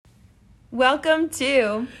Welcome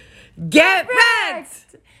to Get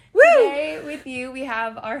Wrecked! Woo! Today with you we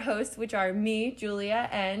have our hosts, which are me, Julia,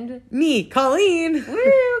 and Me, Colleen.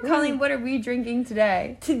 Woo! Colleen, what are we drinking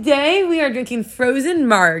today? Today we are drinking frozen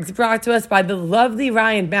margs brought to us by the lovely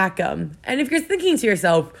Ryan Mackham. And if you're thinking to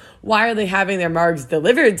yourself, why are they having their margs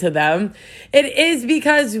delivered to them? It is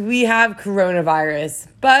because we have coronavirus.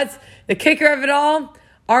 But the kicker of it all,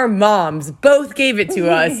 our moms both gave it to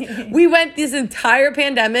us. We went this entire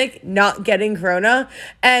pandemic not getting corona,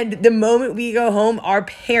 and the moment we go home, our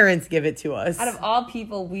parents give it to us. Out of all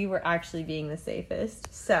people, we were actually being the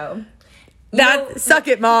safest. So, Suck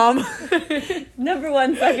it, mom. number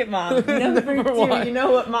one, suck it, mom. Number two, one. you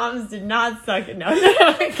know what moms did not suck it. No,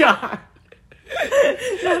 oh my God.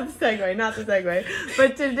 Not the segue.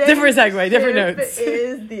 But today, Different segue, different notes.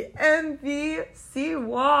 Is the MV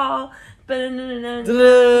Seawall.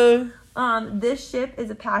 This ship is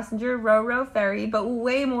a passenger ro-ro ferry, but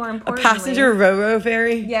way more importantly, Passenger ro-ro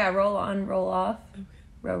ferry? Yeah, roll on, roll off,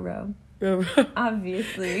 ro-ro. Ro-ro.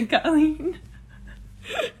 Obviously, Colleen.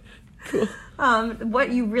 Cool.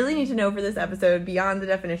 What you really need to know for this episode, beyond the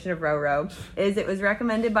definition of ro-ro, is it was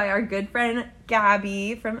recommended by our good friend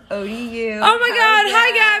Gabby from ODU. Oh my God!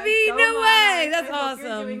 Hi, Gabby! So no much. way! That's I hope awesome.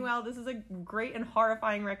 You're doing well. This is a great and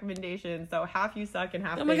horrifying recommendation. So half you suck and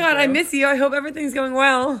half. Oh my God! I miss you. I hope everything's going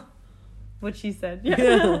well. What she said. Yeah.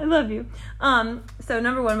 I love you. So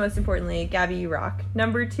number one, most importantly, Gabby, you rock.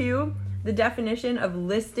 Number two, the definition of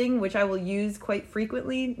listing, which I will use quite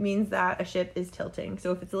frequently, means that a ship is tilting.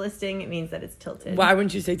 So if it's a listing, it means that it's tilted. Why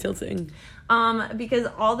wouldn't you say tilting? Because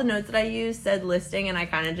all the notes that I used said listing, and I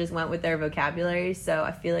kind of just went with their vocabulary. So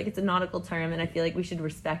I feel like it's a nautical term, and I feel like we should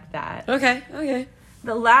respect that. Okay.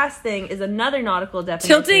 The last thing is another nautical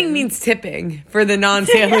definition. Tilting means tipping for the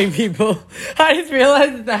non-sailing people. I just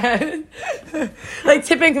realized that. Like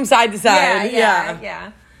tipping from side to side.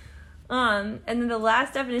 Yeah. And then the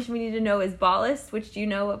last definition we need to know is ballast, which do you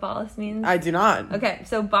know what ballast means? I do not. Okay,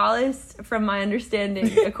 so ballast, from my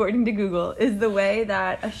understanding, according to Google, is the way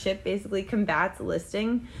that a ship basically combats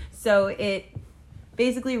listing. So it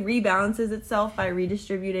basically rebalances itself by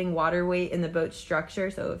redistributing water weight in the boat's structure.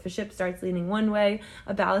 So if a ship starts leaning one way,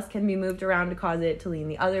 a ballast can be moved around to cause it to lean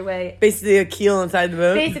the other way. Basically a keel inside the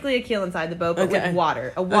boat? Basically a keel inside the boat, but with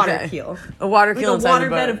water. A water keel. A water keel inside the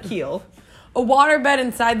boat. Like a waterbed of keel. A waterbed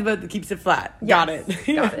inside the boat that keeps it flat. Yes, Got it.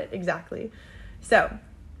 Got it, exactly. So,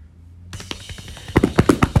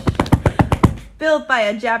 built by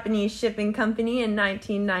a Japanese shipping company in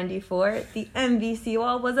 1994, the MV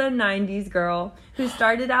Seawall was a 90s girl who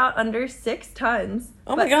started out under 6 tons.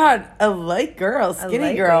 Oh my God, a light girl,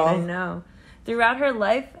 skinny girl. I know. Throughout her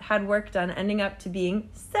life, had work done, ending up to being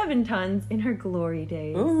 7 tons in her glory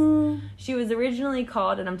days. Ooh. She was originally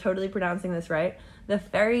called, and I'm totally pronouncing this right, the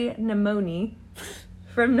Ferry Nemoni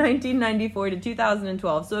from 1994 to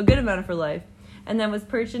 2012, so a good amount of her life, and then was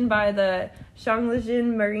purchased by the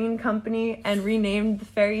Shangjin Marine Company and renamed the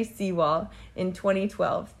Ferry Seawall in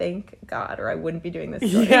 2012. Thank God, or I wouldn't be doing this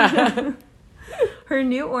story. Yeah. Her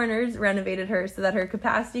new owners renovated her so that her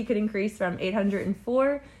capacity could increase from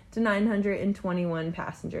 804 to 921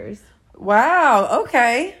 passengers. Wow,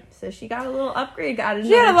 okay. So she got a little upgrade. She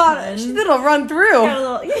did a run through.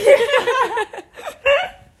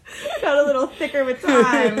 Got a little thicker with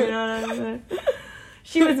time, you know what I mean?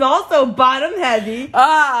 She was also bottom heavy.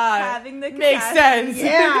 Having the capacity, makes sense.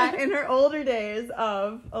 Yeah, in her older days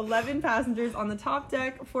of 11 passengers on the top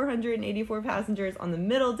deck, 484 passengers on the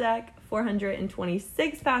middle deck,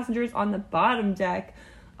 426 passengers on the bottom deck,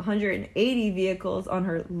 180 vehicles on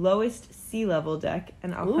her lowest sea level deck,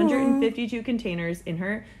 and 152 containers in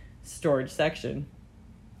her storage section.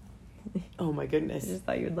 Oh my goodness. I just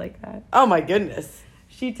thought you would like that. Oh my goodness.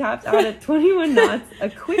 She tapped out at 21 knots, a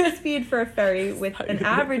quick speed for a ferry, with an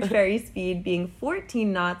average ferry speed being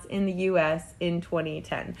 14 knots in the U.S. in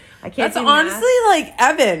 2010. That's honestly like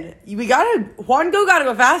Evan. Juango gotta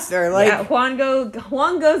go faster. Like, yeah,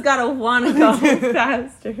 Juango's gotta wanna go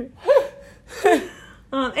faster.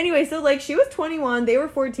 Anyway, so like she was 21, they were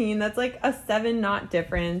 14. That's like a 7 knot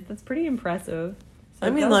difference. That's pretty impressive. So I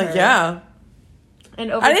mean, like, her. Yeah. And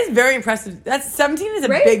that is very impressive. 17 is a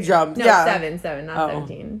big jump. No, yeah. 7, not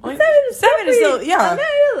 17. Well, 7 is still, yeah.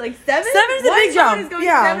 Like 7? 7 is a big jump. Is going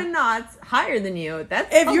 7 knots higher than you. That's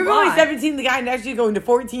if you're lot. going 17, the guy next to you going to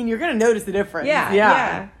 14, you're going to notice the difference.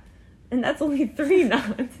 Yeah. And that's only 3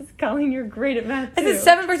 knots. Colleen, you're great at math, too. I said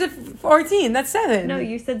 7 versus 14. That's 7. No,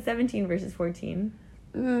 you said 17 versus 14.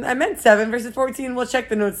 I meant 7 versus 14. We'll check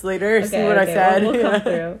the notes later, see what I said. We'll come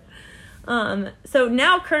through. So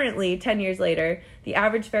now currently, 10 years later, the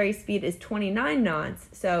average ferry speed is 29 knots.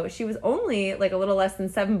 So she was only like a little less than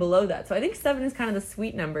 7 below that. So I think 7 is kind of the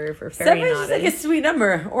sweet number for ferry 7 is just like a sweet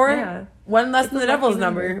number. Or one less than the devil's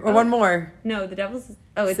number. Or one more. No, the devil's...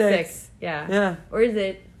 Oh, it's 6. Yeah. Or is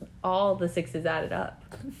it all the 6s added up?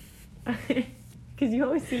 Because you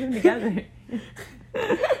always see them together.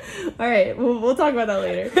 All right, we'll talk about that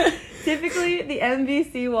later. Typically, the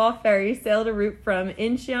MV Seawall ferry sailed a route from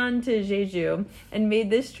Incheon to Jeju and made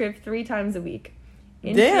this trip 3 times a week.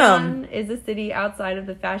 Incheon is a city outside of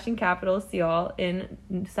the fashion capital Seoul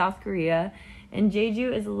in South Korea, and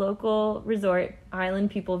Jeju is a local resort island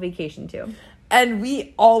people vacation to. And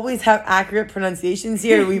we always have accurate pronunciations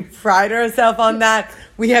here. We pride ourselves on that.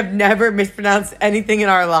 We have never mispronounced anything in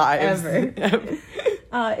our lives. Ever.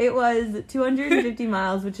 It was 250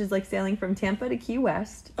 miles, which is like sailing from Tampa to Key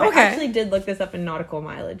West. Okay. I actually did look this up in nautical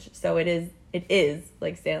mileage, so it is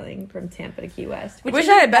like sailing from Tampa to Key West. Which I wish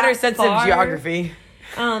I had a better sense of geography.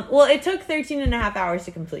 Well, it took 13 and a half hours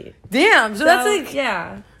to complete. Damn, so that's like...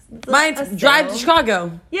 Yeah. My drive to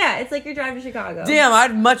Chicago. Yeah, it's like your drive to Chicago. Damn,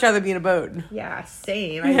 I'd much rather be in a boat. Yeah,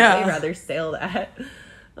 same. I'd way rather sail that.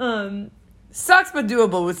 Sucks but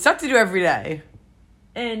doable. It's tough to do every day.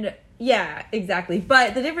 And... yeah, exactly.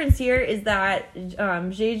 But the difference here is that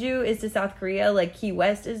Jeju is to South Korea like Key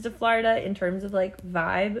West is to Florida in terms of like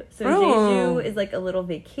vibe. So Jeju is like a little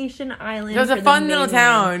vacation island. It was a fun little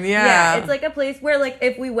town. Yeah, it's like a place where like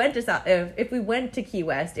if we went to if we went to Key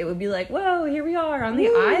West, it would be like, whoa, here we are on the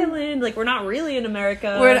island. Like we're not really in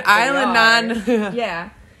America. We're an island non. Yeah.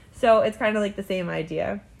 So it's kind of like the same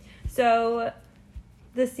idea. So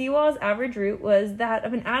the Seawall's average route was that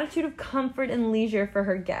of an attitude of comfort and leisure for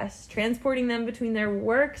her guests, transporting them between their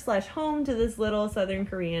work/home to this little Southern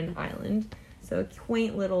Korean island. So a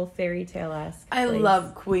quaint little fairy tale-esque I place.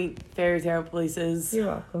 love quaint fairy tale places. You're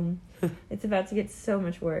welcome. It's about to get so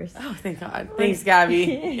much worse. Oh, thank God. Thanks,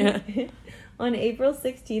 Gabby. On April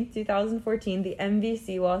 16th, 2014, the MV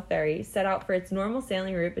Seawall ferry set out for its normal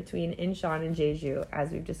sailing route between Incheon and Jeju, as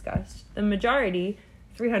we've discussed. The majority...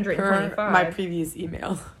 325. Per my previous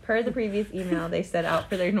email. Per the previous email, they set out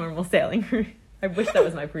for their normal sailing route. I wish that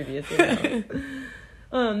was my previous email.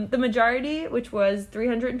 The majority, which was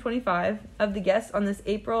 325, of the guests on this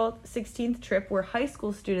April 16th trip were high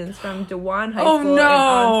school students from Daewon High School in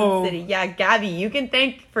Onsan City. Yeah, Gabby, you can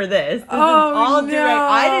thank for this. This is all direct.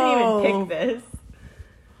 I didn't even pick this.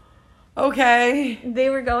 Okay. They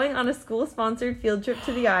were going on a school-sponsored field trip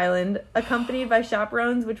to the island, accompanied by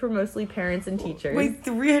chaperones, which were mostly parents and teachers. Wait,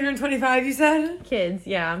 325 you said? Kids,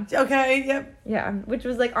 yeah. Okay, yep. Yeah, which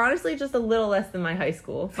was like honestly just a little less than my high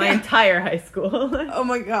school. My entire high school. Oh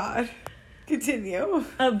my God. Continue.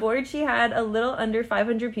 Aboard, she had a little under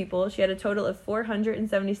 500 people. She had a total of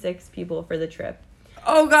 476 people for the trip.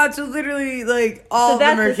 Oh God, so literally like all of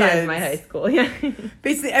them are kids. So that's the size of my high school, yeah.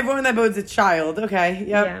 Basically everyone on that boat's a child. Okay,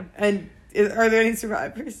 yep. Yeah. And are there any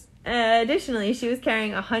survivors? Additionally, she was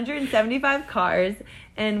carrying 175 cars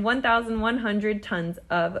and 1,100 tons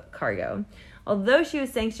of cargo. Although she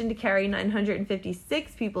was sanctioned to carry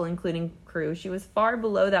 956 people, including crew, she was far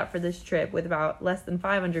below that for this trip with about less than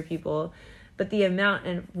 500 people. But the amount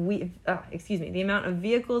the amount of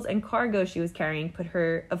vehicles and cargo she was carrying put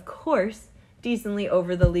her, of course, decently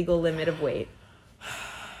over the legal limit of weight.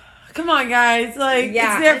 Come on, guys. Like, it's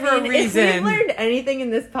there for a reason. If we've learned anything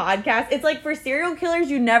in this podcast, it's like for serial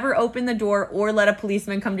killers, you never open the door or let a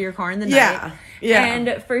policeman come to your car in the night. Yeah.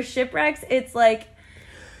 And for shipwrecks, it's like...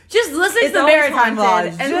 just listen to the maritime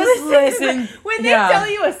laws. And just listen. When they tell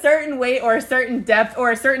you a certain weight or a certain depth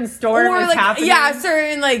or a certain storm is happening. Yeah,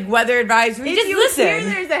 certain like weather advisory. Just listen. If you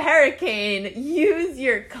hear there's a hurricane, use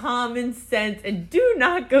your common sense and do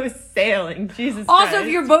not go sailing. Jesus Also, Christ.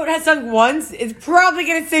 if your boat has sunk once, it's probably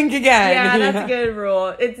going to sink again. Yeah, that's a good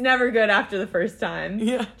rule. It's never good after the first time.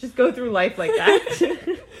 Yeah. Just go through life like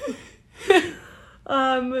that.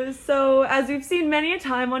 So, as we've seen many a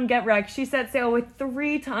time on Get Wrecked, she set sail with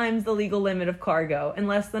 3 times the legal limit of cargo and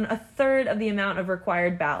less than a third of the amount of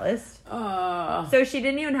required ballast. So she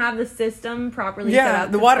didn't even have the system properly set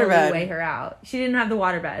up the to waterbed. weigh her out. She didn't have the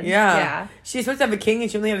waterbed. Yeah. She's supposed to have a king and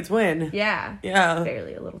she only had a twin. Yeah. Yeah.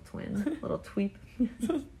 Barely a little twin. Little tweep.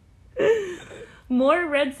 More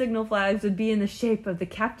red signal flags would be in the shape of the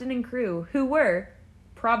captain and crew, who were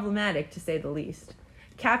problematic to say the least.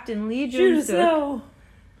 Captain Lee Jun-suk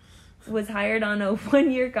was hired on a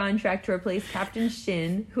 1-year contract to replace Captain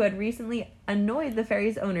Shin, who had recently annoyed the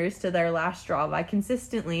ferry's owners to their last straw by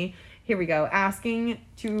consistently, asking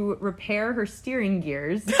to repair her steering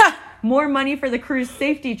gears, more money for the crew's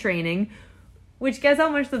safety training, Which, guess how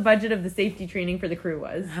much the budget of the safety training for the crew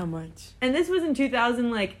was? How much? And this was in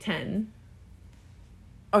 2010.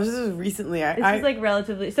 Oh, this was recently. This was like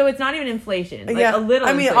relatively... So it's not even inflation. Like yeah. a little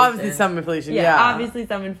I mean, inflation. obviously some inflation, yeah. Obviously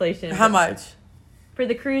some inflation. How much? For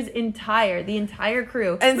the crew's the entire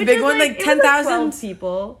crew. And the big one, like 10,000? 12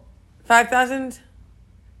 people. 5,000?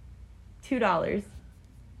 $2.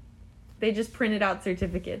 They just printed out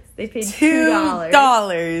certificates. They paid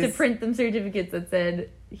 $2 to print them certificates that said,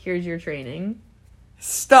 here's your training.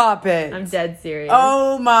 Stop it. I'm dead serious.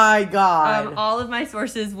 Oh my God. All of my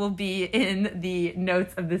sources will be in the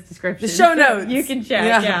notes of this description. The show notes. You can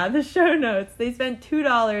check. Yeah, the show notes. They spent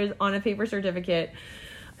 $2 on a paper certificate.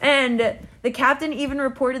 And the captain even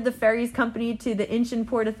reported the ferry's company to the Incheon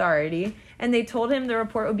Port Authority. And they told him the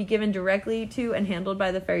report would be given directly to and handled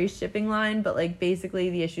by the ferry's shipping line. But, like, basically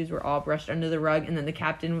the issues were all brushed under the rug. And then the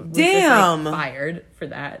captain was just, like, fired for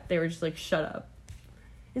that. They were just like, shut up.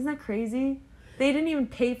 Isn't that crazy? They didn't even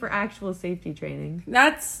pay for actual safety training.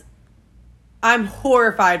 I'm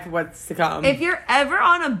horrified for what's to come. If you're ever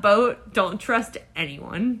on a boat, don't trust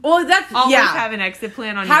anyone. Well, that's... Always have an exit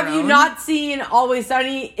plan on your own. Have you not seen Always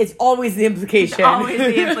Sunny? It's always the implication. It's always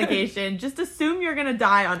the implication. Just assume you're going to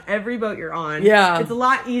die on every boat you're on. Yeah. It's a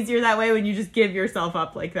lot easier that way when you just give yourself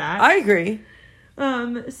up like that. I agree.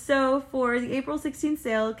 So for the April 16th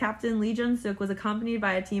sail, Captain Lee Jun-suk was accompanied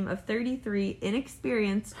by a team of 33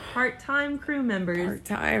 inexperienced part-time crew members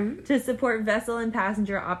to support vessel and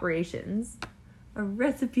passenger operations. A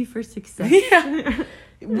recipe for success. Yeah.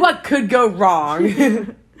 What could go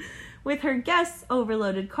wrong? With her guests,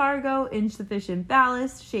 overloaded cargo, insufficient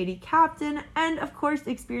ballast, shady captain, and, of course,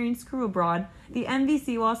 experienced crew abroad, the MV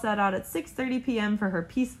Seawall set out at 6:30 p.m. for her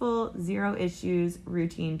peaceful, zero-issues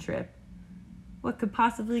routine trip. What could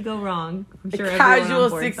possibly go wrong? I'm sure a casual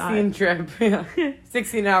 16 trip. Yeah.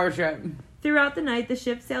 16-hour trip. Throughout the night, the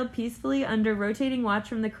ship sailed peacefully under rotating watch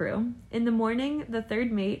from the crew. In the morning, the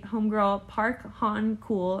third mate, homegirl Park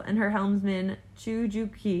Han-kul, and her helmsman Chu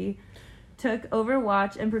Ju-ki took over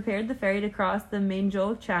watch and prepared the ferry to cross the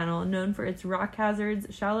Manjul Channel, known for its rock hazards,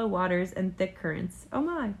 shallow waters, and thick currents. Oh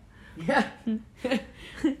my. Yeah.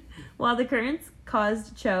 While the currents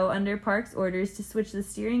caused Cho, under Park's orders, to switch the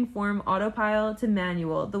steering form autopilot to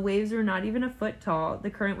manual, the waves were not even a foot tall, the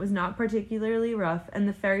current was not particularly rough, and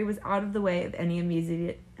the ferry was out of the way of any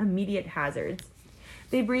immediate hazards.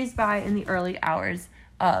 They breezed by in the early hours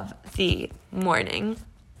of the morning.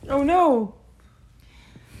 Oh no!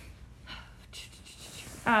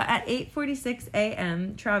 At 8:46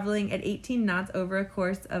 a.m., traveling at 18 knots over a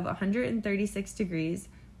course of 136 degrees,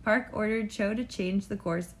 Park ordered Cho to change the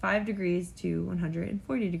course 5 degrees to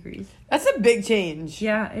 140 degrees. That's a big change.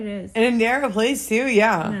 Yeah, it is. In a narrow place, too,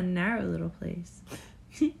 yeah. In a narrow little place.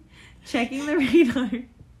 Checking the radar,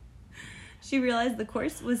 she realized the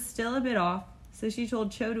course was still a bit off, so she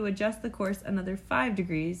told Cho to adjust the course another 5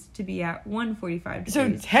 degrees to be at 145 degrees.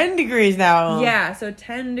 So 10 degrees now. Yeah, so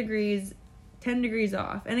 10 degrees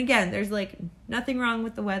off. And again, there's like nothing wrong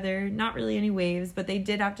with the weather, not really any waves, but they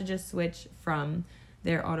did have to just switch from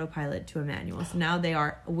their autopilot to a manual. So now they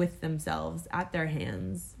are with themselves at their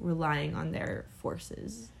hands, relying on their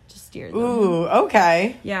forces to steer them. Ooh,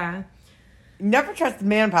 okay. Yeah. Never trust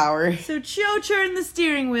manpower. So Cho turned the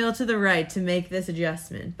steering wheel to the right to make this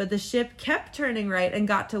adjustment, but the ship kept turning right and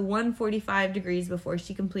got to 145 degrees before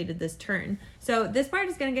she completed this turn. So this part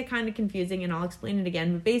is going to get kind of confusing, and I'll explain it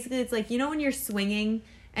again. But basically, it's like, you know when you're swinging,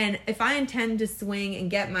 and if I intend to swing and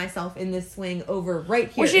get myself in this swing over right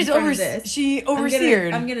here, well, she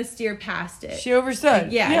oversteered. I'm gonna steer past it. She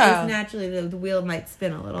overstood. Yeah. Just naturally the wheel might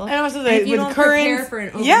spin a little. And also if you don't prepare for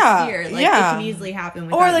an oversteer, it can easily happen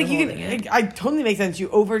without or like you you holding can. it. I totally makes sense. You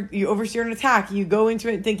oversteer an attack. You go into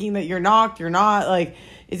it thinking that you're knocked. You're not. Like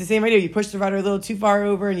it's the same idea. You push the rudder a little too far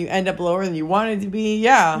over, and you end up lower than you wanted to be.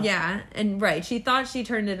 Yeah. Yeah, and right. She thought she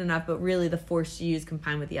turned it enough, but really the force she used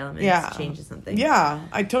combined with the elements changes something. Yeah,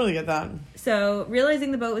 I totally get that. So,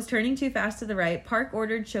 realizing the boat was turning too fast to the right, Park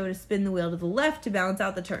ordered Cho to spin the wheel to the left to balance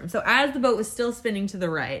out the turn. So, as the boat was still spinning to the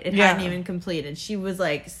right, it hadn't even completed. She was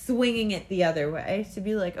like swinging it the other way to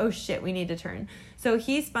be like, oh shit, we need to turn. So,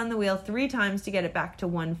 he spun the wheel 3 times to get it back to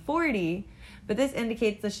 140. But this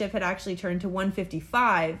indicates the ship had actually turned to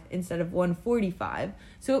 155 instead of 145.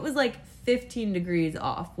 So it was like 15 degrees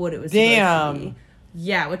off what it was supposed to be.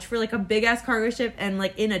 Yeah, which for like a big ass cargo ship and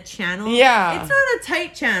like in a channel. Yeah. It's not a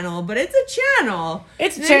tight channel, but it's a channel.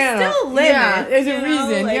 It's a channel. There's still limits. Yeah, there's a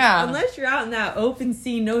reason. Like, yeah. Unless you're out in that open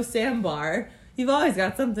sea, no sandbar, you've always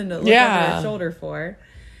got something to look over your shoulder for.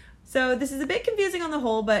 So this is a bit confusing on the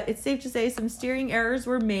whole, but it's safe to say some steering errors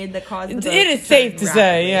were made that caused the boat It is safe to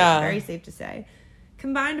say, yeah. Very safe to say.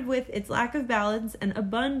 Combined with its lack of balance and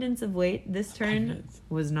abundance of weight, this turn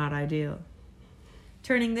was not ideal.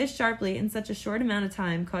 Turning this sharply in such a short amount of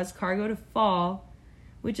time caused cargo to fall,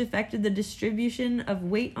 which affected the distribution of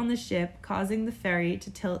weight on the ship, causing the ferry to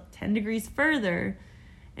tilt 10 degrees further,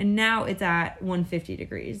 and now it's at 150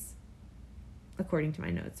 degrees, according to my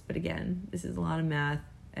notes. But again, this is a lot of math,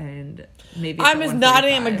 and maybe I'm just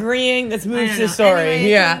nodding, I'm agreeing. Let's move to the story.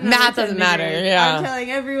 Anyway, math doesn't matter. Yeah. I'm telling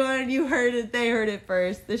everyone, you heard it, they heard it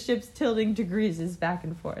first. The ship's tilting degrees is back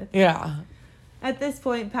and forth. Yeah. At this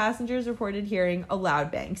point, passengers reported hearing a loud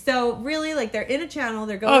bang. So really, like, they're in a channel,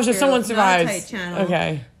 they're going so through, someone not survives. a tight channel.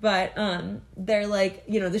 Okay. But they're like,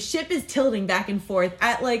 the ship is tilting back and forth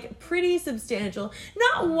at like pretty substantial,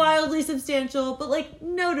 not wildly substantial, but like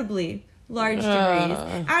notably large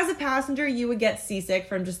degrees. As a passenger, you would get seasick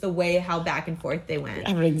from just the way how back and forth they went. I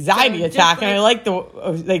have an anxiety attack, and I like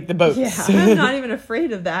the boats. Yeah, I'm not even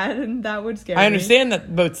afraid of that, and that would scare me. I understand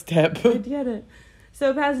that boats tip. I get it.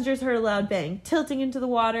 So passengers heard a loud bang. Tilting into the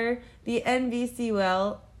water, the NV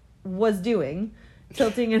Seawell was doing,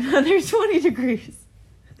 tilting another 20 degrees.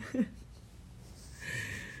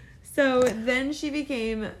 So then she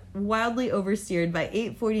became wildly oversteered by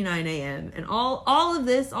 8:49 a.m. And all of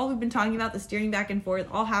this, all we've been talking about, the steering back and forth,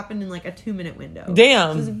 all happened in like a 2-minute window.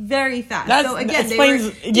 Damn. It was very fast. So again, they explains,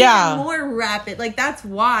 were even more rapid. Like, that's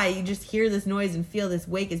why you just hear this noise and feel this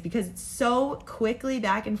wake, is because it's so quickly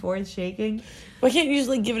back and forth shaking. Why can't you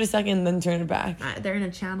usually give it a second and then turn it back? They're in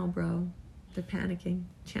a channel, bro. They're panicking.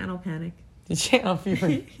 Channel panic. The channel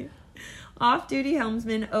fever. Off-duty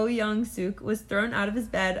helmsman Oh Young-suk was thrown out of his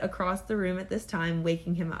bed across the room at this time,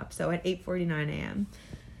 waking him up, so at 8:49 a.m.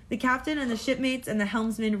 The captain and the shipmates and the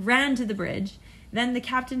helmsman ran to the bridge, then the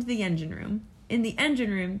captain to the engine room. In the engine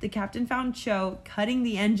room, the captain found Cho cutting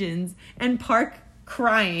the engines and Park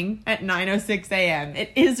crying at 9:06 a.m.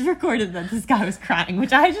 It is recorded that this guy was crying,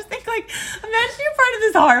 which I just think, like, imagine you're part of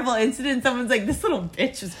this horrible incident, someone's like, this little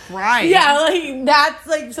bitch is crying. Yeah, like, that's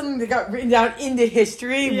like something that got written down into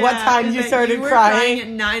history. Yeah, what time you started you were crying. at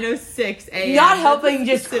 9:06 a.m. Not helping,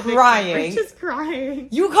 just crying. Just crying.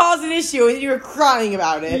 You caused an issue and you were crying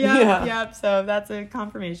about it. Yep. So that's a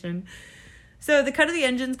confirmation. So the cut of the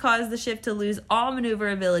engines caused the ship to lose all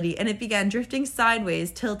maneuverability, and it began drifting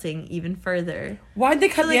sideways, tilting even further. Why'd they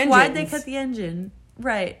cut the engine? Why'd they cut the engine?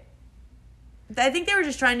 Right. I think they were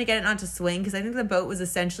just trying to get it not to swing, because I think the boat was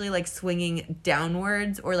essentially like swinging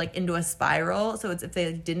downwards or like into a spiral. So it's, if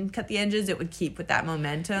they didn't cut the engines, it would keep with that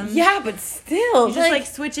momentum. Yeah, but still. You just like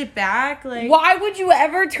switch it back. Like, why would you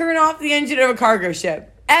ever turn off the engine of a cargo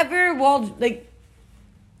ship? Ever? Well, like,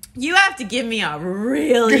 you have to give me a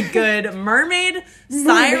really good mermaid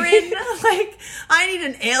siren. Like, I need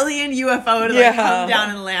an alien UFO to like come down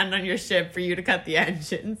and land on your ship for you to cut the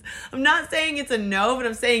engines. I'm not saying it's a no, but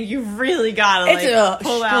I'm saying you've really got to like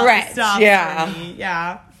pull out the stuff for me.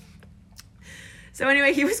 Yeah. So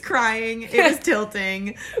anyway, he was crying. It was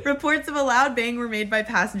tilting. Reports of a loud bang were made by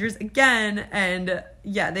passengers again, and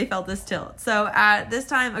yeah, they felt this tilt. So at this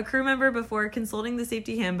time, a crew member, before consulting the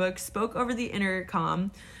safety handbook, spoke over the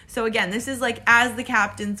intercom. So again, this is like as the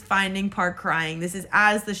captain's finding Park crying. This is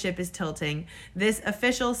as the ship is tilting. This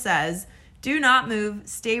official says, "Do not move.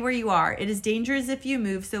 Stay where you are. It is dangerous if you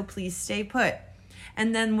move, so please stay put."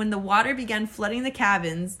 And then when the water began flooding the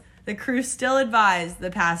cabins, the crew still advised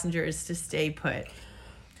the passengers to stay put.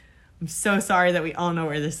 I'm so sorry that we all know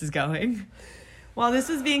where this is going. While this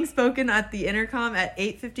was being spoken at the intercom at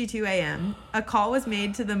 8:52 a.m., a call was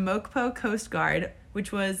made to the Mokpo Coast Guard,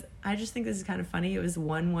 which was, I just think this is kind of funny, it was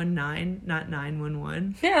 119, not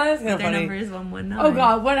 911. Yeah, that's kind of funny. Their number is 119. Oh,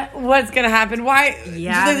 God, what's going to happen? Why?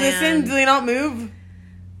 Yeah, do they listen? Do they not move?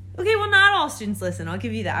 Okay, well, not all students listen. I'll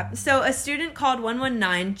give you that. So a student called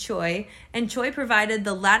 119, Choi, and Choi provided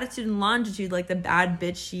the latitude and longitude like the bad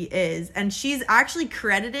bitch she is. And she's actually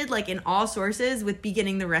credited, like, in all sources with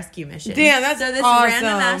beginning the rescue mission. Damn, that's awesome. So this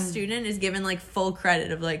random-ass student is given, like, full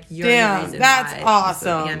credit of, like, you're the reason that's why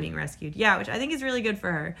awesome. began being rescued. Yeah, which I think is really good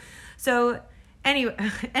for her. So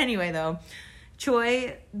anyway, though,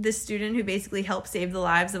 Choi, the student who basically helped save the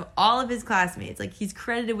lives of all of his classmates, like, he's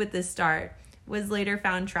credited with this start, was later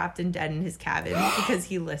found trapped and dead in his cabin because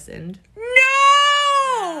he listened. No!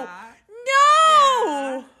 Yeah. No!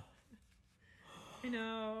 Yeah. I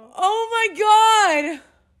know. Oh my God!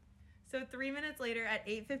 So 3 minutes later at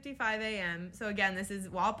 8:55 a.m. So again, this is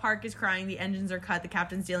while Park is crying, the engines are cut, the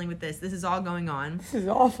captain's dealing with this. This is all going on. This is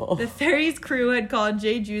awful. The ferry's crew had called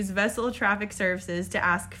Jeju's Vessel Traffic Services to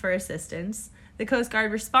ask for assistance. The Coast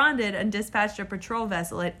Guard responded and dispatched a patrol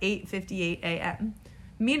vessel at 8:58 a.m.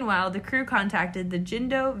 Meanwhile, the crew contacted the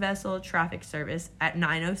Jindo Vessel Traffic Service at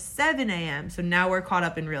 9:07 a.m. So now we're caught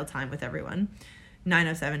up in real time with everyone.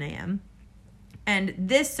 9:07 a.m. And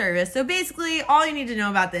this service, so basically all you need to know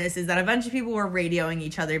about this is that a bunch of people were radioing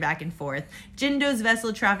each other back and forth. Jindo's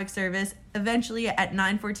vessel traffic service eventually at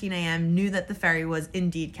 9:14 a.m. knew that the ferry was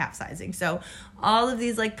indeed capsizing. So all of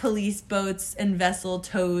these like police boats and vessel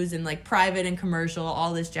tows and like private and commercial,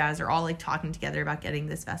 all this jazz are all like talking together about getting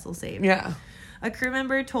this vessel saved. Yeah. A crew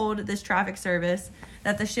member told this traffic service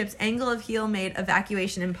that the ship's angle of heel made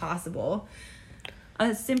evacuation impossible.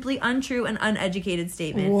 A simply untrue and uneducated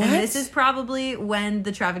statement. What? And this is probably when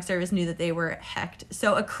the traffic service knew that they were hecked.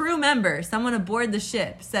 So a crew member, someone aboard the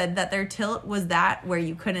ship, said that their tilt was that where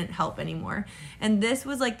you couldn't help anymore. And this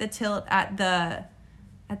was like the tilt at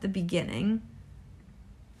the beginning.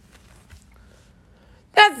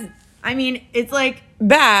 I mean, it's like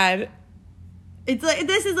bad. It's like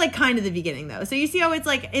this is like kind of the beginning though. So you see how it's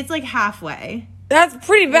like halfway. That's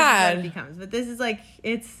pretty This is what bad. it becomes, but this is like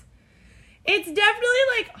it's definitely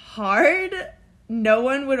like hard. No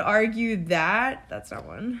one would argue that. That's not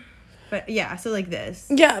one. But yeah, so like this.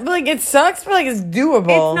 Yeah, but like it sucks, but like it's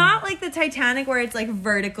doable. It's not like the Titanic where it's like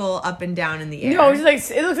vertical up and down in the air. No, it's like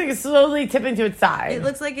it looks like it's slowly tipping to its side. It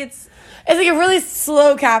looks like it's like a really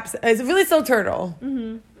slow It's a really slow turtle.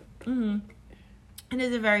 it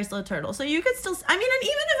is a very slow turtle. So you could still, I mean, and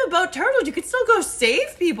even if a boat turtled, you could still go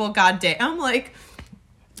save people, goddamn. Like,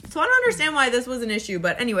 so I don't understand why this was an issue,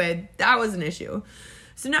 but anyway, that was an issue.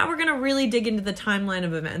 So now we're going to really dig into the timeline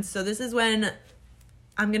of events. So this is when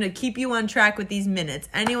I'm going to keep you on track with these minutes.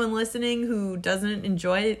 Anyone listening who doesn't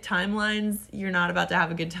enjoy timelines, you're not about to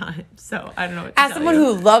have a good time. So I don't know what to As tell someone you.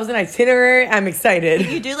 who loves an itinerary, I'm excited.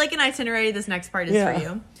 If you do like an itinerary, this next part is for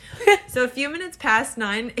you. So a few minutes past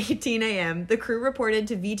 9:18 a.m., the crew reported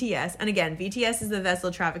to VTS. And again, VTS is the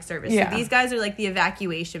vessel traffic service. Yeah. So these guys are like the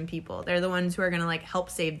evacuation people. They're the ones who are going to like help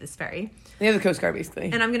save this ferry. They have the Coast Guard,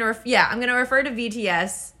 basically. And I'm going to refer to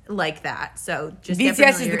VTS like that. So just VTS get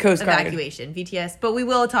is familiar. the Coast Guard. Evacuation, VTS. But we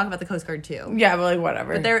will talk about the Coast Guard too. Yeah, but like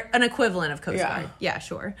whatever. But they're an equivalent of Coast Yeah. Guard. Yeah,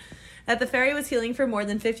 sure. That the ferry was heeling for more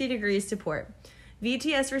than 50 degrees to port.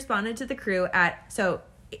 VTS responded to the crew at, so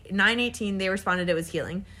 9:18, they responded it was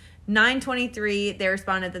heeling. 9:23, they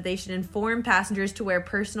responded that they should inform passengers to wear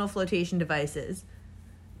personal flotation devices.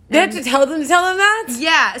 They have to tell them that?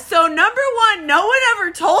 Yeah, so number one, no one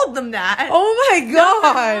ever told them that. Oh my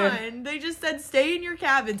god. Number one, they just said stay in your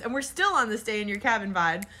cabins, and we're still on the stay in your cabin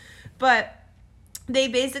vibe. But they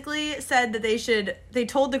basically said that they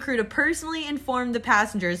told the crew to personally inform the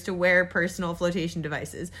passengers to wear personal flotation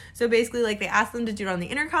devices. So basically, like, they asked them to do it on the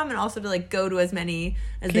intercom and also to, like, go to as many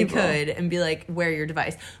as People. they could and be like, wear your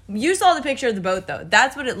device. You saw the picture of the boat, though.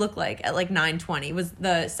 That's what it looked like at, like, 9:20 was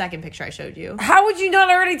the second picture I showed you. How would you not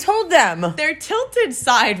already told them? They're tilted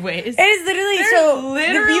sideways. It is literally They're so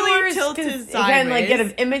literally the viewers tilted can like sideways. get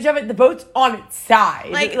an image of it. The boat's on its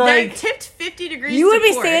side. Like they're tipped 50 degrees you would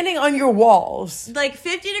be port. standing on your walls. Like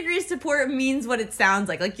 50 degrees to port means what it sounds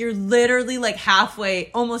like. Like you're literally like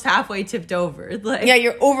almost halfway tipped over. Like Yeah,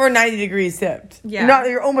 you're over 90 degrees tipped. Yeah.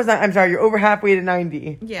 You're almost not, I'm sorry, you're over halfway to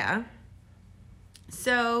 90. Yeah.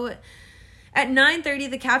 So at 9:30,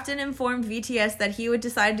 the captain informed VTS that he would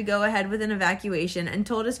decide to go ahead with an evacuation and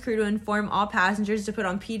told his crew to inform all passengers to put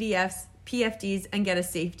on PFDs and get a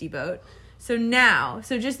safety boat. So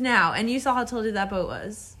just now, and you saw how tilted that boat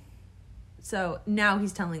was. So now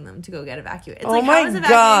he's telling them to go get evacuated. It's Oh like, my how is evacuation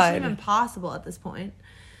God. even possible at this point?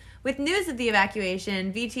 With news of the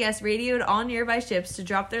evacuation, VTS radioed all nearby ships to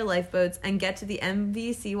drop their lifeboats and get to the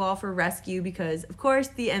MV Seawall for rescue because, of course,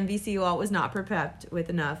 the MV Seawall was not prepped with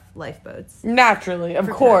enough lifeboats. Naturally, of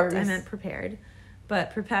Prepped, course. I meant prepared.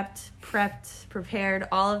 But prepared,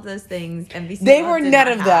 all of those things, MV Seawall They were did none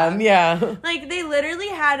not of have. them, yeah. Like, they literally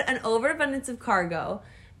had an overabundance of cargo,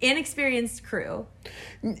 inexperienced crew.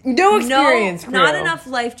 No experience, crew. Not enough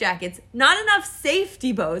life jackets, not enough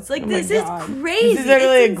safety boats. Like, Oh my this is God. crazy. This is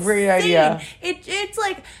literally It's a great insane. idea. It's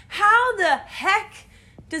like, how the heck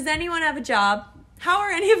does anyone have a job? How are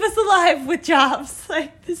any of us alive with jobs?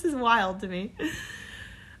 Like, this is wild to me.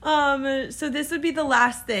 So this would be the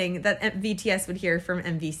last thing that VTS would hear from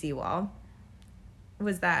MV Seawall,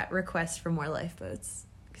 was that request for more lifeboats.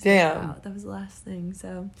 Damn. Wow, that was the last thing.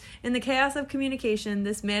 So, in the chaos of communication,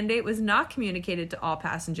 this mandate was not communicated to all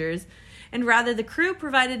passengers, and rather the crew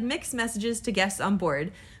provided mixed messages to guests on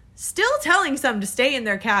board, still telling some to stay in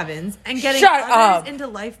their cabins and getting Shut others up. into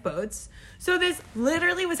lifeboats. So this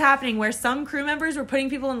literally was happening where some crew members were putting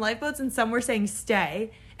people in lifeboats and some were saying stay.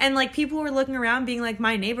 And like people were looking around being like,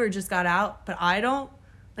 my neighbor just got out, but I don't.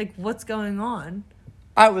 Like, what's going on?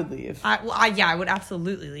 I would leave. I would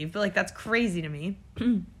absolutely leave, but like that's crazy to me.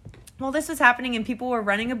 While this was happening and people were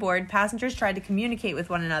running aboard, passengers tried to communicate with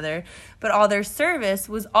one another, but all their service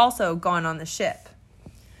was also gone on the ship.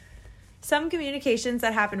 Some communications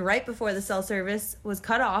that happened right before the cell service was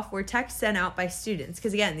cut off were texts sent out by students.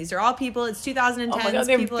 Because again, these are all people. It's 2010. Oh my God,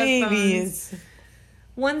 they're people babies.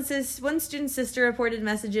 One student's sister reported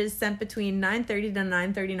messages sent between 9:30 to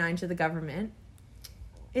 9:39 to the government.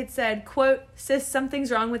 It said, quote, "Sis,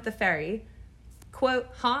 something's wrong with the ferry." Quote,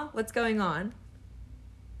 "Huh? What's going on?"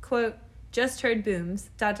 Quote, "Just heard booms. ...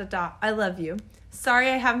 I love you. Sorry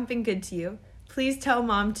I haven't been good to you. Please tell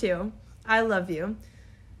mom too. I love you."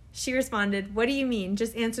 She responded, "What do you mean?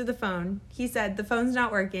 Just answer the phone." He said, "The phone's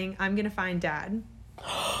not working. I'm going to find Dad."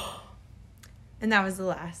 And that was the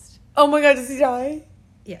last. Oh my God, does he die?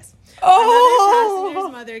 Yes. Oh! Another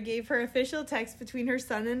passenger's mother gave her official text between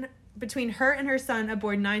her and her son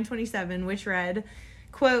aboard 927, which read,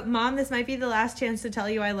 quote, "Mom, this might be the last chance to tell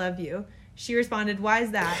you I love you." She responded, "Why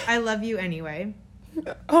is that? I love you anyway."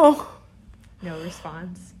 Oh. No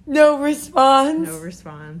response. No response. No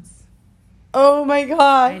response. Oh my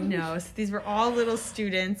God. I know. So these were all little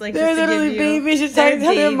students. Like, They're just to literally give you, babies. Just they're text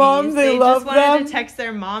their moms they love just wanted them. to text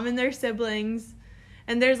their mom and their siblings.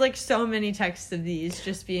 And there's like so many texts of these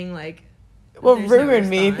just being like, Well, there's no ruined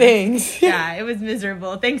me. response. Thanks. Yeah, it was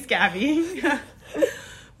miserable. Thanks, Gabby.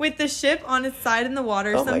 With the ship on its side in the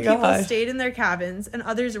water, Oh some my people God. stayed in their cabins and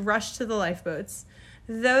others rushed to the lifeboats.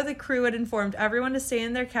 Though the crew had informed everyone to stay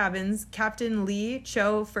in their cabins, Captain Lee,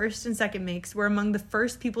 Cho, first and second mates were among the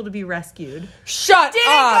first people to be rescued. Shut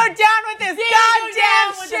Didn't up. go down with this goddamn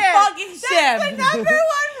with ship. the fucking That's ship. the number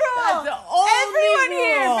one rule. That's the only Everyone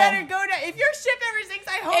here rule. better go down. If your ship ever sinks,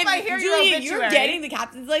 I hope I hear your Julia, obituary. you're getting the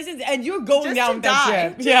captain's license and you're going Just down to with that die.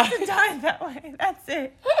 ship. Just to die that way. That's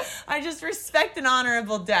it. I just respect an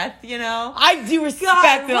honorable death, you know? I do respect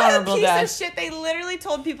God, an what honorable a piece death. of shit. They literally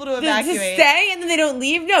told people to To evacuate. stay and then they don't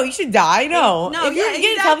leave? No, you should die. No. No, if you're yeah,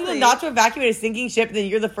 going to tell people exactly. not to evacuate a sinking ship, then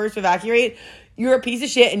you're the first to evacuate. You're a piece of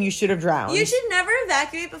shit and you should have drowned. You should never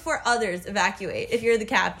evacuate before others evacuate if you're the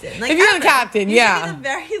captain. Like, If you're the ever. captain, You yeah. should be the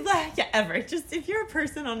very last. Yeah, ever. Just if you're a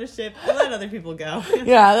person on a ship, let other people go.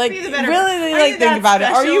 Yeah, like, Be the better- really, Are like, you think that about it.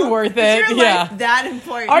 Are special? you worth Is it? your Yeah. life that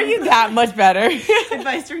important? Are you that much better?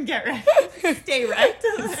 Advice from Get Wrecked. Stay wrecked.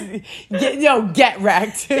 Get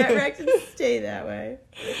wrecked. Get wrecked and stay that way.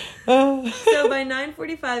 So by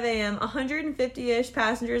 9:45 a.m., 150-ish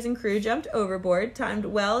passengers and crew jumped overboard, timed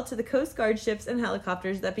well to the Coast Guard ships and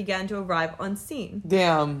helicopters that began to arrive on scene.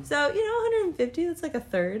 Damn. So, 150, that's like a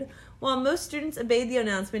third. While most students obeyed the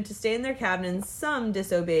announcement to stay in their cabins, some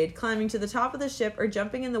disobeyed, climbing to the top of the ship or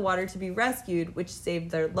jumping in the water to be rescued, which saved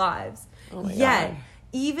their lives. Oh my Yet, God.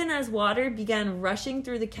 even as water began rushing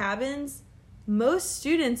through the cabins, most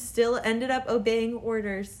students still ended up obeying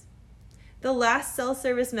orders. The last cell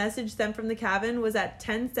service message sent from the cabin was at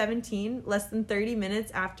 10:17, less than 30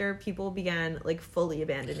 minutes after people began, fully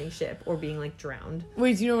abandoning ship or being, drowned.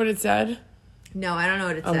 Wait, do you know what it said? No, I don't know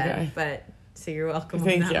what it Okay. said, but so you're welcome.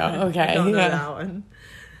 Thank on you. that one. Okay, I don't know yeah. that one.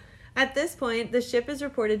 At this point, the ship is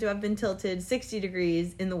reported to have been tilted 60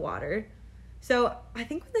 degrees in the water. So I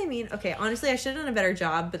think what they mean. Okay, honestly, I should have done a better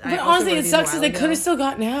job. But Honestly, it sucks because they could have still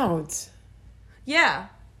gotten out. Yeah,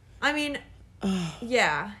 I mean,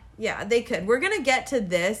 yeah, they could. We're gonna get to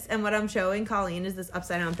this, and what I'm showing Colleen is this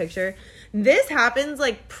upside down picture. This happens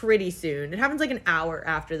pretty soon. It happens an hour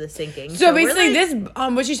after the sinking. So we're, basically, this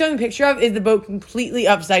what she's showing a picture of is the boat completely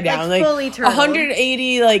upside down, fully turtled.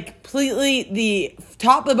 180, completely. The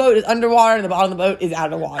top of the boat is underwater, and the bottom of the boat is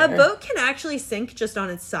out of water. A boat can actually sink just on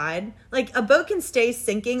its side. A boat can stay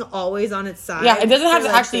sinking always on its side. Yeah, it doesn't have for,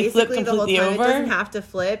 to actually flip basically the whole completely time. over. It doesn't have to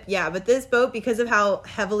flip. Yeah, but this boat, because of how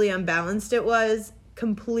heavily unbalanced it was,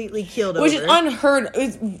 completely keeled over. Which is unheard.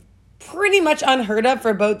 It's pretty much unheard of for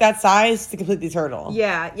a boat that size to completely turtle.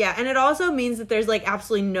 Yeah, and it also means that there's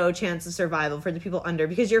absolutely no chance of survival for the people under,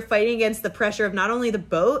 because you're fighting against the pressure of not only the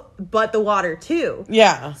boat but the water too.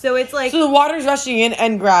 Yeah. So it's so the water's rushing in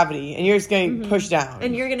and gravity, and you're just getting pushed down.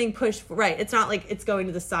 and you're getting pushed right. It's not like it's going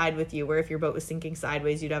to the side with you, where if your boat was sinking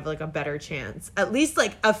sideways, you'd have a better chance. At least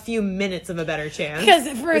a few minutes of a better chance. Because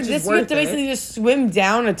for which is this, you have worth to it. basically just swim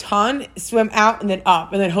down a ton, swim out, and then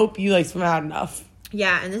up, and then hope you swim out enough.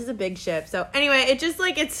 Yeah, and this is a big ship. So anyway, it just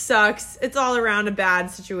it sucks. It's all around a bad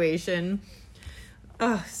situation.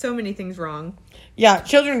 Ugh, so many things wrong. Yeah,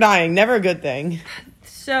 children dying, never a good thing.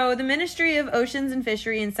 So the Ministry of Oceans and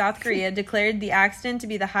Fishery in South Korea declared the accident to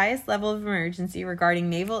be the highest level of emergency regarding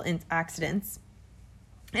naval accidents.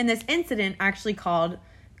 And this incident actually called...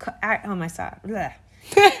 Oh my god. Blech.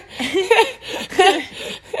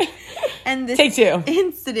 And this Take two.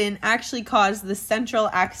 incident actually caused the Central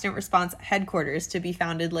Accident Response Headquarters to be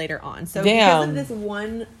founded later on. So Damn. because of this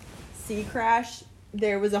one sea crash,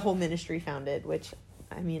 there was a whole ministry founded, which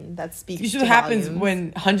I mean, that speaks Usually to happens volumes.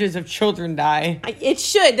 when hundreds of children die. It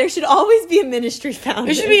should. There should always be a ministry founded.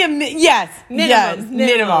 There should be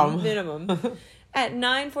minimum. Minimum. At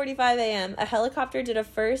 9:45 a.m., a helicopter did a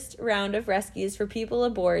first round of rescues for people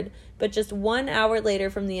aboard, but just 1 hour later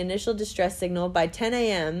from the initial distress signal, by 10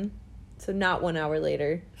 a.m., so not 1 hour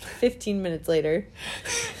later, 15 minutes later,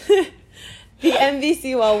 the MV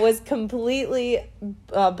Seawell was completely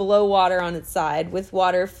below water on its side, with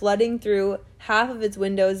water flooding through half of its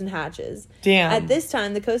windows and hatches. Damn. At this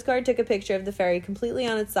time, the Coast Guard took a picture of the ferry completely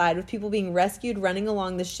on its side, with people being rescued running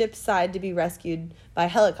along the ship's side to be rescued by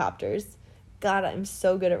helicopters. God, I'm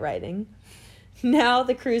so good at writing. Now,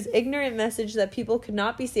 the crew's ignorant message that people could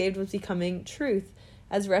not be saved was becoming truth,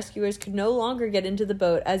 as rescuers could no longer get into the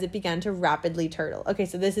boat as it began to rapidly turtle. Okay,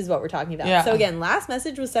 so this is what we're talking about. Yeah. So again, last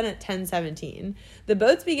message was sent at 10:17. The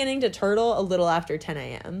boat's beginning to turtle a little after 10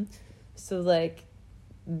 a.m. So, like,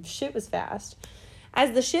 shit was fast.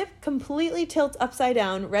 As the ship completely tilts upside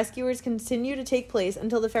down, rescuers continue to take place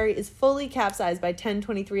until the ferry is fully capsized by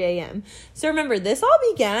 10:23 a.m. So remember, this all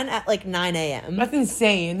began at like 9 a.m. That's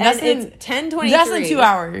insane. And That's it's 10:23. Less than 2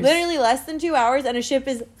 hours. Literally less than 2 hours, and a ship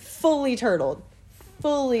is fully turtled.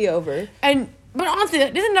 Fully over. But honestly,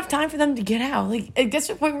 there's enough time for them to get out. Like, it gets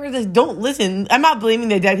to the point where they don't listen. I'm not blaming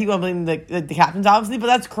the dead people. I'm blaming the captains, obviously, but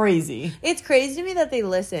that's crazy. It's crazy to me that they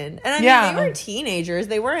listened. And I mean, Yeah. they were teenagers.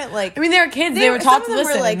 They weren't like... I mean, they were kids. They were taught to some of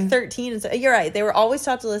them listen. were like 13 and so. You're right. They were always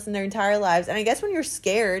taught to listen their entire lives. And I guess when you're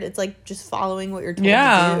scared, it's like just following what you're told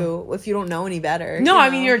to do if you don't know any better. No, you I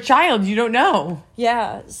know? mean, you're a child. You don't know.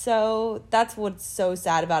 Yeah, so that's what's so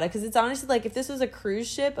sad about it. Because it's honestly like, if this was a cruise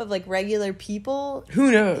ship of like regular people...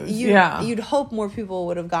 Who knows? You'd hope more people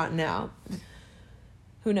would have gotten out.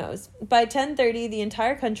 Who knows? By 10:30, the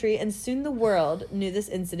entire country and soon the world knew this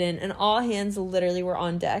incident, and all hands literally were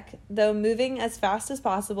on deck. Though moving as fast as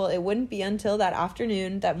possible, it wouldn't be until that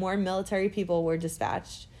afternoon that more military people were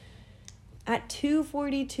dispatched. At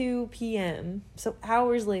 2:42 p.m., so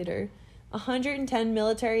hours later, 110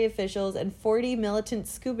 military officials and 40 militant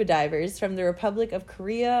scuba divers from the Republic of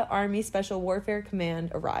Korea Army Special Warfare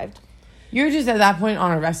Command arrived. You're just at that point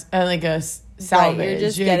on a salvage. Right, you're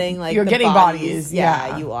just getting like you're the getting bodies.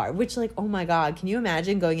 Yeah, you are. Which, like, oh my god, can you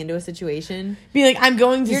imagine going into a situation? Be like, I'm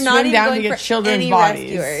going to swim down to get children's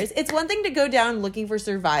bodies. Rescuers. It's one thing to go down looking for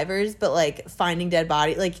survivors, but like finding dead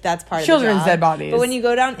bodies, like that's part children's of the job. dead bodies. But when you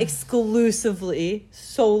go down exclusively,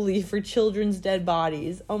 solely for children's dead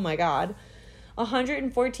bodies, oh my god.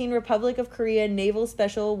 114 Republic of Korea Naval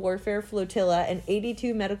Special Warfare Flotilla and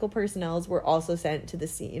 82 medical personnel were also sent to the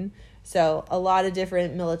scene. So, a lot of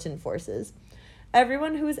different militant forces.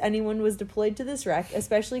 Everyone who was anyone was deployed to this wreck,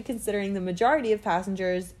 especially considering the majority of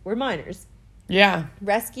passengers were minors. Yeah.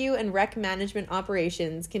 Rescue and wreck management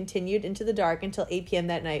operations continued into the dark until 8 p.m.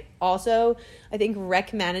 that night. Also, I think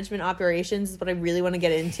wreck management operations is what I really want to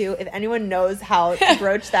get into. If anyone knows how to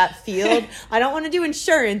broach that field, I don't want to do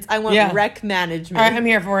insurance. I want wreck management. All right, I'm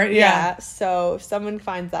here for it. Yeah. So if someone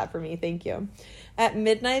finds that for me, thank you. At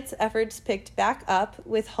midnight, efforts picked back up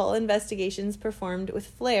with hull investigations performed with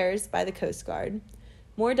flares by the Coast Guard.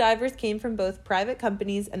 More divers came from both private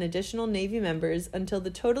companies and additional Navy members until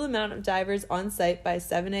the total amount of divers on site by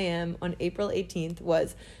 7 a.m. on April 18th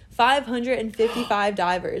was 555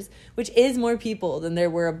 divers, which is more people than there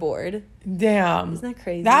were aboard. Damn. Isn't that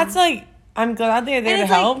crazy? That's like, I'm glad they're there to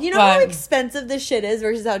help. Like, you know how expensive this shit is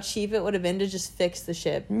versus how cheap it would have been to just fix the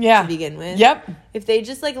ship to begin with? Yep. If they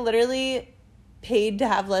just like literally paid to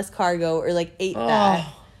have less cargo or like ate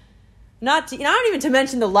that. Not even to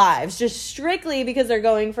mention the lives, just strictly because they're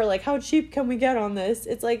going for like, how cheap can we get on this?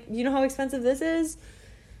 It's like, you know how expensive this is?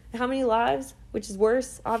 How many lives? Which is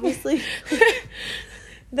worse, obviously.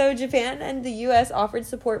 Though Japan and the U.S. offered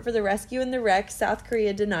support for the rescue and the wreck, South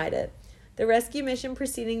Korea denied it. The rescue mission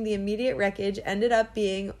preceding the immediate wreckage ended up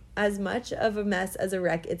being as much of a mess as a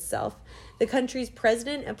wreck itself. The country's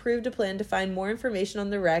president approved a plan to find more information on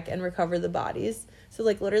the wreck and recover the bodies. So,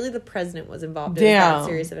 like, literally the president was involved. It was that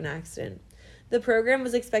serious of an accident. The program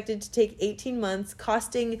was expected to take 18 months,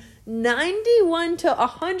 costing $91 to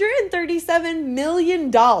 $137 million.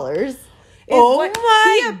 Oh my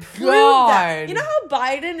God. That. You know how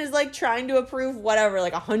Biden is like trying to approve whatever,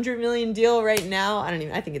 like $100 million deal right now?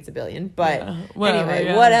 I think it's $1 billion, but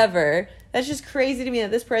whatever. That's just crazy to me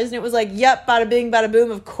that this president was like, yep, bada bing, bada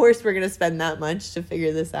boom. Of course we're going to spend that much to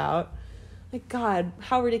figure this out. Like, God,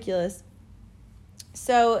 how ridiculous.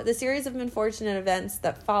 So the series of unfortunate events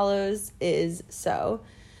that follows is so.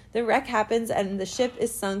 The wreck happens and the ship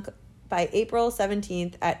is sunk by April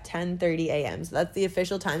 17th at 10:30 a.m. So that's the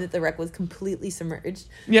official time that the wreck was completely submerged.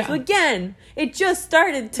 Yeah. So again, it just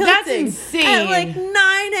started tilting. That's insane. At like 9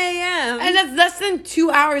 a.m. And that's less than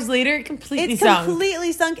 2 hours later, it completely It's sunk.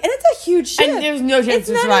 completely sunk. And it's a huge ship. And there's no chance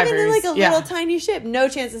of It's survivors. not even like a Yeah. little tiny ship. No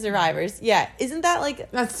chance of survivors. Yeah. Isn't that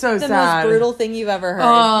like That's so the sad. most brutal thing you've ever heard?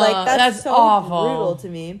 Oh, Like that's so awful. brutal to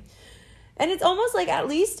me. And it's almost like, at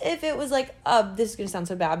least if it was like, this is going to sound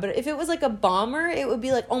so bad, but if it was like a bomber, it would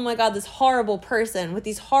be like, oh my God, this horrible person with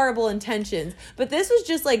these horrible intentions. But this was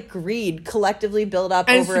just like greed collectively built up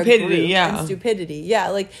And over stupidity, a group. yeah. And stupidity. Yeah.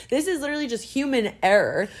 Like this is literally just human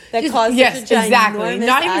error that Just- caused yes, such a ginormous exactly.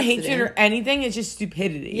 Not even accident. hatred or anything. It's just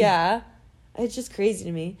stupidity. Yeah. It's just crazy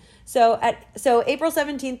to me. So April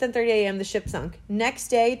 17th and 30 a.m. the ship sunk. Next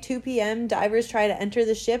day, 2 p.m., divers try to enter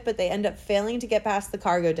the ship, but they end up failing to get past the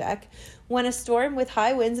cargo deck. When a storm with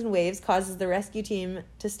high winds and waves causes the rescue team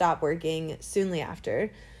to stop working soonly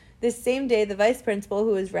after. This same day, the vice principal,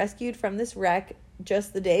 who was rescued from this wreck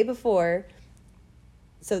just the day before,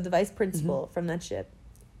 so the vice principal from that ship,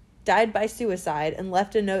 died by suicide and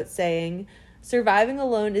left a note saying, "Surviving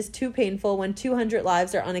alone is too painful when 200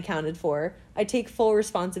 lives are unaccounted for. I take full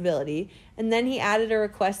responsibility." And then he added a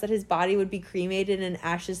request that his body would be cremated and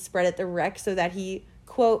ashes spread at the wreck so that he,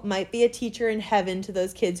 quote, might be a teacher in heaven to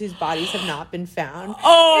those kids whose bodies have not been found.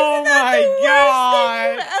 Oh Isn't that my the worst God.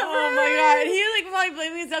 thing you've ever Oh my heard? God. He like probably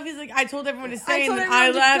blaming himself. He's like, I told everyone to stay told and then I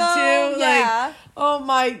everyone to left go. too. Yeah. Like, oh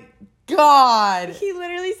my God. He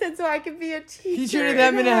literally said, so I could be a teacher. Teacher to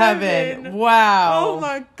them in heaven. Wow. Oh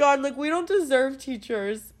my God. Like, we don't deserve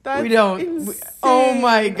teachers. That's We don't. insane. Oh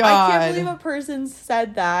my I God. can't believe a person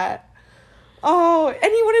said that. Oh, and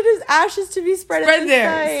he wanted his ashes to be spread at Spread the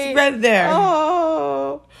there. site. Spread there.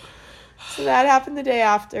 Oh. So that happened the day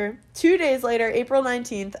after. 2 days later, April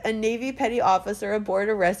 19th, a Navy petty officer aboard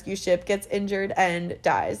a rescue ship gets injured and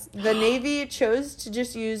dies. The Navy chose to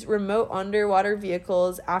just use remote underwater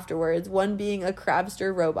vehicles afterwards, one being a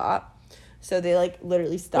Crabster robot. So they, like,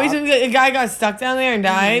 literally stopped. Wait, so a guy got stuck down there and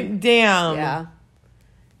died? Damn. Yeah.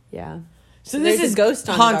 Yeah. So There's this is a ghost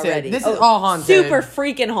on haunted. it already. This is all haunted. Super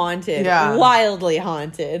freaking haunted. Yeah. Wildly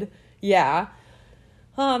haunted. Yeah.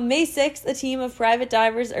 May 6th, a team of private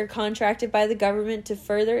divers are contracted by the government to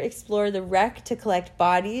further explore the wreck to collect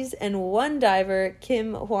bodies, and one diver,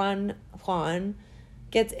 Kim Hwan,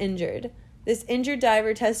 gets injured. This injured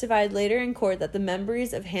diver testified later in court that the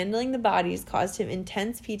memories of handling the bodies caused him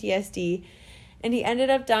intense PTSD, and he ended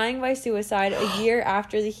up dying by suicide a year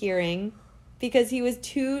after the hearing because he was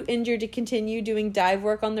too injured to continue doing dive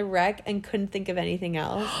work on the wreck and couldn't think of anything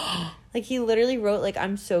else. Like, he literally wrote, like,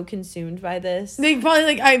 I'm so consumed by this. They probably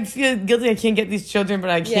like, I feel guilty I can't get these children, but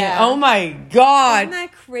I can't. Yeah. Oh my God. Isn't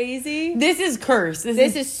that crazy? This is cursed.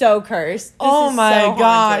 This is so cursed. This oh is my so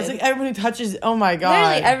God. It's haunted. like everyone who touches, oh my God.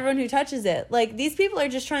 Literally everyone who touches it. Like, these people are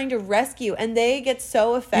just trying to rescue, and they get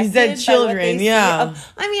so affected dead by what children, they see. yeah.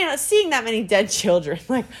 I mean, seeing that many dead children,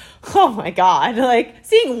 like, oh my God. Like,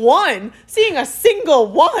 seeing a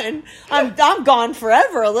single one, I'm gone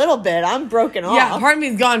forever a little bit. I'm broken off. Yeah, part of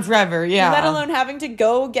me's gone forever. Yeah. Let alone having to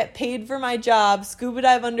go get paid for my job, scuba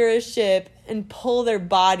dive under a ship, and pull their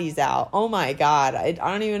bodies out. Oh my God. I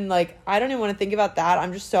don't even want to think about that.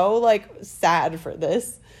 I'm just so, like, sad for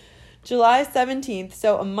this. July 17th,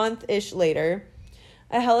 so a month-ish later,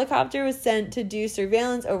 a helicopter was sent to do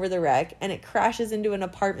surveillance over the wreck, and it crashes into an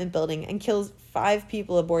apartment building and kills 5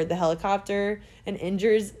 people aboard the helicopter and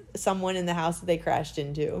injures someone in the house that they crashed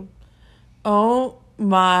into. Oh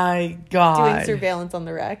my God. Doing surveillance on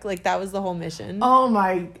the wreck. Like, that was the whole mission. Oh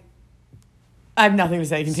my. I have nothing to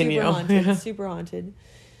say. Continue. Super haunted. Super haunted.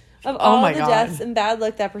 Of Oh all my the God. deaths and bad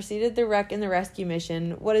luck that preceded the wreck and the rescue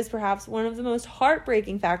mission, what is perhaps one of the most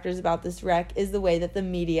heartbreaking factors about this wreck is the way that the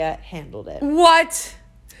media handled it. What?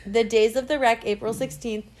 The days of the wreck, April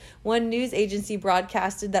 16th, one news agency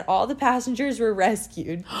broadcasted that all the passengers were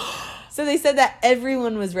rescued. So they said that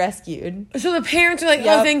everyone was rescued. So the parents are like,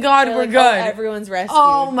 Yep. oh, thank God They're we're like, good. "Oh, everyone's rescued."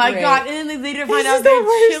 Oh my Great. God. And then they later find This out is the their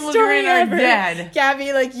worst children story are ever. dead.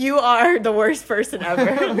 Gabby, like, you are the worst person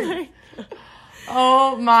ever.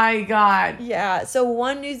 Oh my God. Yeah, so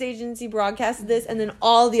one news agency broadcasted this, and then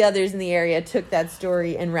all the others in the area took that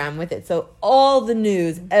story and ran with it. So all the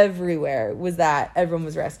news everywhere was that everyone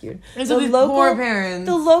was rescued. And so these poor parents.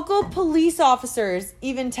 The local police officers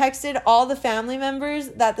even texted all the family members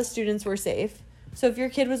that the students were safe. So if your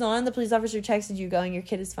kid was on, the police officer texted you going, your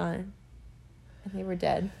kid is fine. And they were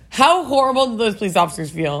dead. How horrible did those police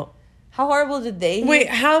officers feel? How horrible did they? Wait,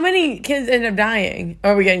 how many kids ended up dying?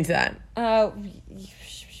 Or are we getting to that?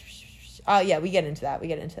 Yeah, we get into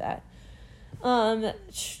that.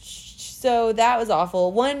 So that was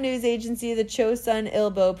awful. One news agency, the Chosun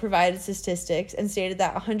Ilbo, provided statistics and stated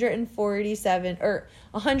that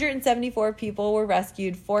 174 people were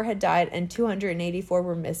rescued, 4 had died, and 284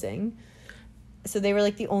 were missing. So they were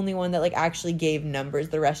like the only one that like actually gave numbers.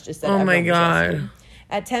 The rest just said, oh my everyone was God. rescued.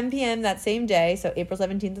 At 10 p.m. that same day, so April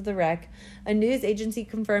 17th of the wreck, a news agency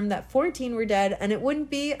confirmed that 14 were dead, and it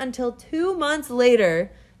wouldn't be until 2 months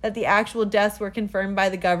later that the actual deaths were confirmed by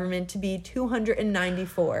the government to be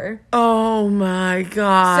 294. Oh my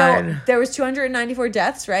God. So there was 294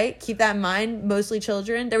 deaths, right? Keep that in mind, mostly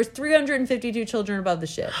children. There was 352 children above the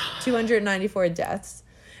ship, 294 deaths.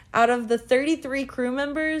 Out of the 33 crew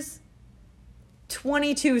members,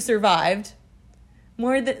 22 survived.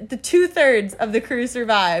 More than the 2/3 of the crew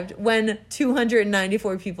survived when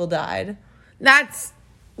 294 people died. That's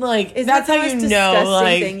like, Is that's that how the most you know, disgusting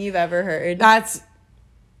like, thing you've ever heard?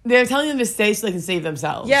 they're telling them to stay so they can save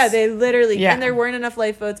themselves. Yeah, they literally, Yeah. and there weren't enough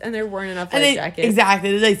lifeboats, and there weren't enough life jackets.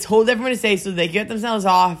 Exactly. They told everyone to stay so they get themselves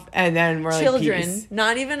off, and then we're Children, like, peace.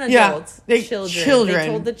 not even Yeah, adults. children. They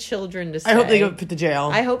told the children to stay. I hope they go put to jail.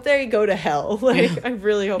 I hope they go to hell. Like, I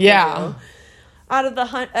really hope Yeah. they do. Out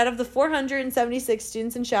of the 476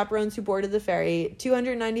 students and chaperones who boarded the ferry,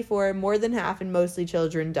 294, more than half, and mostly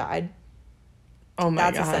children, died. Oh my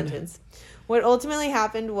God. That's a sentence. What ultimately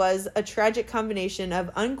happened was a tragic combination of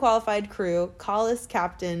unqualified crew, callous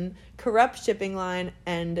captain, corrupt shipping line,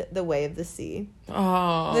 and the way of the sea.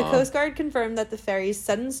 Oh. The Coast Guard confirmed that the ferry's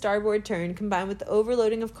sudden starboard turn, combined with the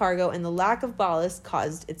overloading of cargo and the lack of ballast,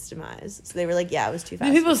 caused its demise. So they were like, yeah, it was too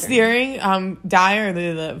fast. Did people to turn. steering die or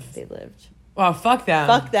they live? They lived. Well, fuck them.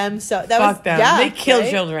 Fuck them. So that Fuck was them. Yeah, They killed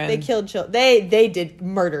right? children. They killed children. They did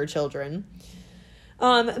murder children.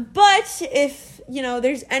 But if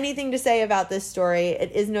there's anything to say about this story,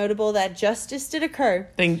 it is notable that justice did occur.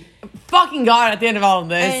 Thank fucking God at the end of all of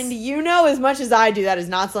this. And as much as I do, that is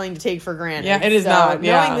not something to take for granted. Yeah, it is So, not,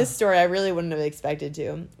 yeah. Knowing this story, I really wouldn't have expected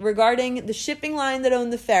to. Regarding the shipping line that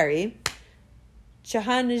owned the ferry,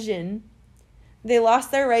 Chahanajin, they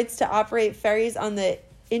lost their rights to operate ferries on the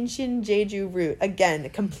Incheon Jeju route. Again,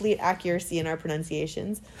 complete accuracy in our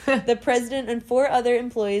pronunciations. The president and 4 other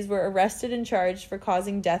employees were arrested and charged for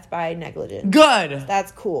causing death by negligence. Good.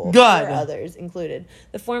 That's cool. Good. 4 others included.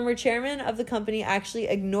 The former chairman of the company actually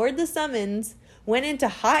ignored the summons, went into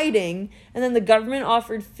hiding, and then the government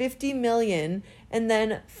offered $50 million and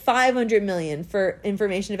then $500 million for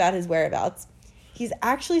information about his whereabouts. He's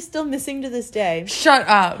actually still missing to this day. Shut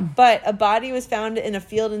up. But a body was found in a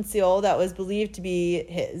field in Seoul that was believed to be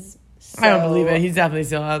his. I don't believe it. He's definitely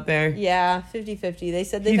still out there. Yeah, 50-50. They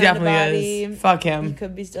said they He found a definitely body. is. Fuck He him.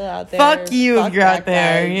 could be still out there. Fuck you if Fuck you're out that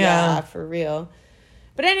there. guy. Yeah. For real.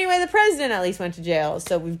 But anyway, the president at least went to jail,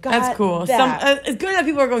 so we've got That's cool. that. It's good that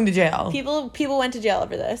people are going to jail. People went to jail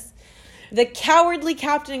over this. The cowardly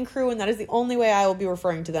captain and crew, and that is the only way I will be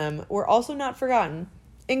referring to them, were also not forgotten.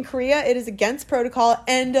 In Korea, it is against protocol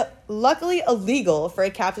and luckily illegal for a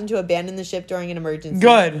captain to abandon the ship during an emergency.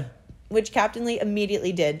 Good. Which Captain Lee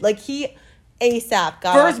immediately did. Like, he ASAP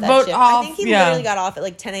got First off that boat ship. off, I think he yeah. literally got off at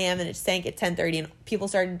like 10 a.m. and it sank at 10:30 and people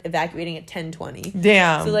started evacuating at 10:20.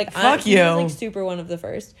 Damn. So, like, Fuck he you. was, like, super one of the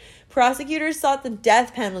first. Prosecutors sought the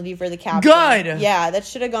death penalty for the captain. Good. Yeah, that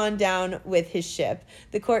should have gone down with his ship.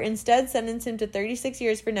 The court instead sentenced him to 36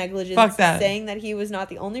 years for negligence, Fuck that. saying that he was not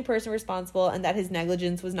the only person responsible and that his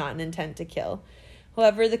negligence was not an intent to kill.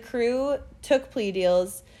 However, the crew took plea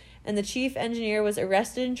deals, and the chief engineer was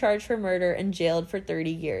arrested and charged for murder and jailed for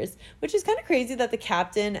 30 years, which is kind of crazy that the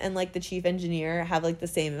captain and, like, the chief engineer have, like, the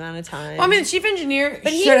same amount of time. Well, I mean, the chief engineer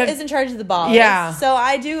But he should have... is in charge of the ballast. Yeah. So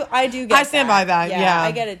I do get I stand by that, yeah.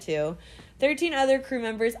 I get it too. 13 other crew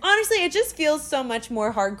members. Honestly, it just feels so much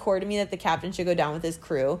more hardcore to me that the captain should go down with his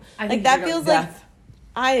crew. I Like, think that he should go feels to like... death.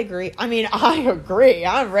 I agree. I mean, I agree.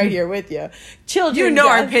 I'm right here with you. Children. You know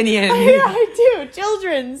our death. opinion. Yeah, I do.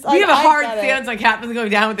 Children's. We have a I hard get it. stance on captains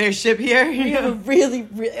going down with their ship here. We have a we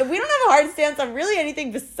don't have a hard stance on really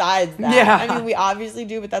anything besides that. Yeah. I mean, we obviously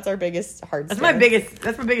do, but that's our biggest hard That's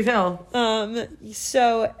stance. my biggest hill.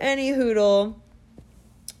 So any hoodle,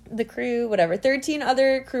 the crew, whatever. 13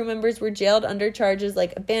 other crew members were jailed under charges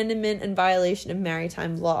like abandonment and violation of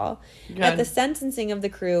maritime law. Good. At the sentencing of the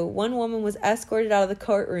crew, one woman was escorted out of the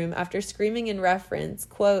courtroom after screaming in reference,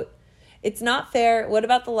 quote, "It's not fair. What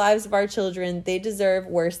about the lives of our children? They deserve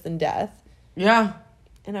worse than death." Yeah.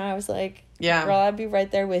 And I was like, Yeah. girl, I'd be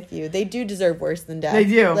right there with you. They do deserve worse than death. They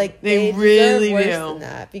do. Like, They deserve really worse do. than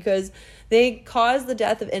that because they caused the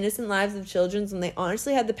death of innocent lives of children when they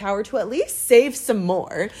honestly had the power to at least save some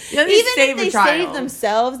more. Yeah, at Even least save if a they child. saved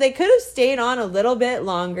themselves, they could have stayed on a little bit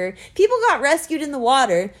longer. People got rescued in the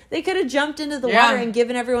water. They could have jumped into the Yeah. water and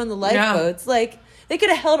given everyone the lifeboats. Like, They could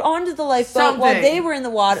have held on to the lifeboat while Something. they were in the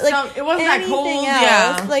water. Like, it wasn't that anything cold, else.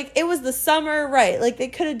 yeah. Like, it was the summer, right? Like, they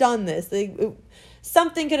could have done this.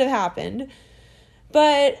 Something could have happened.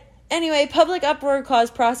 But anyway, public uproar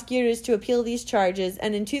caused prosecutors to appeal these charges,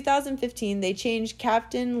 and in 2015, they changed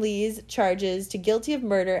Captain Lee's charges to guilty of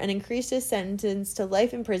murder and increased his sentence to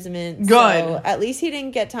life imprisonment. Good. So at least he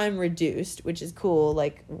didn't get time reduced, which is cool,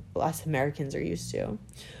 like us Americans are used to.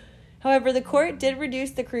 However, the court did reduce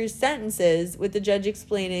the crew's sentences, with the judge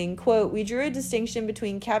explaining, quote, "We drew a distinction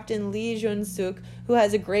between Captain Lee Jun-suk, who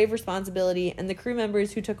has a grave responsibility, and the crew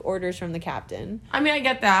members who took orders from the captain." I mean, I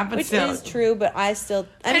get that, but Which still. is true, but I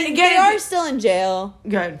mean, again, they are still in jail.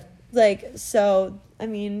 Good. Like, so, I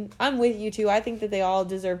mean, I'm with you too. I think that they all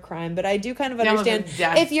deserve crime, but I do kind of Yeah, understand.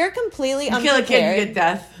 death. If you're completely You kill a unprepared. kid, you get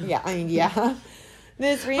death. Yeah, I mean, yeah.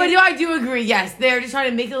 But I do agree, yes. They're just trying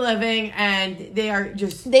to make a living, and they are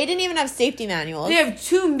just... They didn't even have safety manuals. They have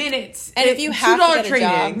 2 minutes. And if you have to get a training.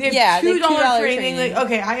 job- They have yeah, they have $2 $2 training. training. Like,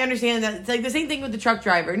 okay, I understand that. It's like the same thing with the truck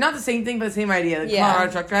driver. Not the same thing, but the same idea. The Yeah.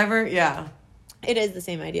 Colorado truck driver, yeah. It is the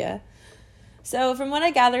same idea. So, from what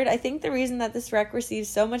I gathered, I think the reason that this wreck receives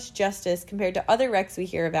so much justice compared to other wrecks we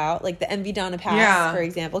hear about, like the MV Donna Pass, Yeah. for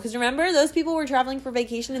example, because remember, those people were traveling for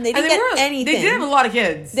vacation and they didn't And get anything. They did have a lot of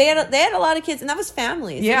kids. They had a lot of kids, and that was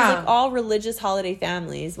families. It Yeah. was like all religious holiday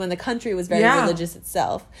families when the country was very Yeah. religious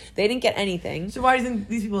itself. They didn't get anything. So why do you think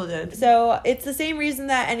these people did? So it's the same reason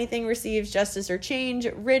that anything receives justice or change.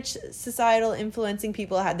 Rich, societal, influencing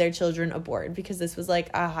people had their children aboard because this was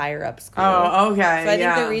like a higher up school. Oh, okay. So I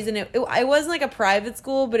yeah. think the reason it wasn't like a private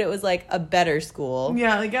school, but it was like a better school.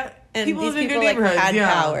 Yeah, like And people these live in people good like neighborhoods. had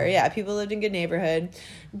yeah. power. Yeah, people lived in good neighborhood.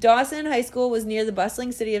 Dawson High School was near the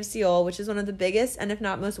bustling city of Seoul, which is one of the biggest and if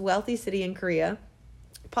not most wealthy city in Korea.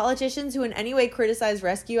 Politicians who in any way criticized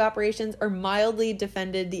rescue operations or mildly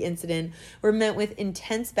defended the incident were met with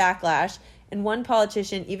intense backlash, and one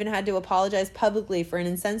politician even had to apologize publicly for an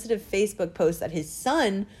insensitive Facebook post that his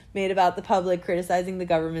son made about the public criticizing the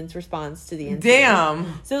government's response to the incident.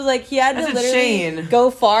 Damn. So like he had That's to a literally shame. go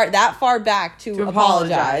that far back to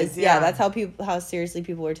apologize. yeah. Yeah, that's how seriously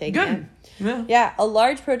people were taking it. Good. Yeah. Yeah, a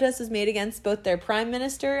large protest was made against both their prime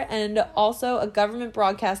minister and also a government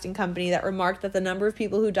broadcasting company that remarked that the number of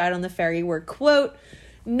people who died on the ferry were, quote,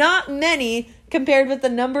 "not many compared with the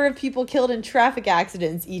number of people killed in traffic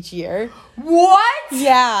accidents each year." What?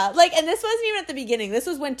 Yeah, like, and this wasn't even at the beginning. This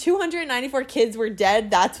was when 294 kids were dead.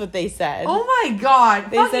 That's what they said. Oh my god.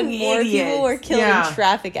 They said Fucking more idiots. people were killed Yeah. in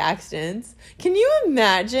traffic accidents. Can you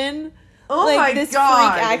imagine? Oh like, my this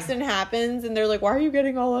God. freak accident happens and they're like, why are you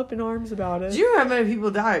getting all up in arms about it? Do you know how many people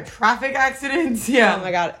die of traffic accidents? Yeah. Oh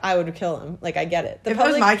my god, I would kill him. Like, I get it. If it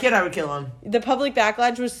was my kid, I would kill him. The public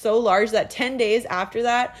backlash was so large that 10 days after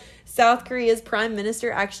that, South Korea's prime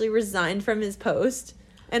minister actually resigned from his post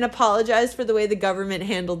and apologized for the way the government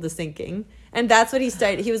handled the sinking. And that's what he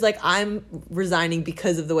started. He was like, I'm resigning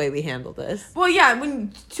because of the way we handle this. Well, yeah,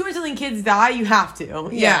 when 200 kids die, you have to.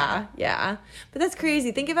 Yeah. But that's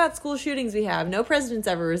crazy. Think about school shootings we have. No president's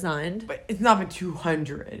ever resigned. But it's not been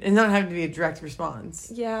 200. It's not having to be a direct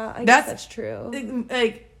response. Yeah, I guess that's true.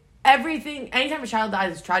 Like, everything, anytime a child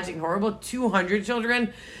dies is tragic and horrible. 200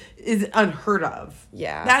 children is unheard of.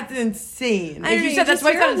 Yeah. That's insane. Like I you know, said, that's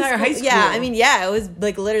why it's got an entire high school. Yeah, I mean, yeah, it was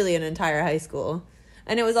like literally an entire high school.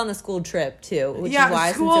 And it was on a school trip too, which is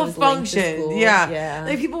why school since it was linked to functioned. schools, Yeah.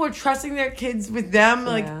 Like people were trusting their kids with them.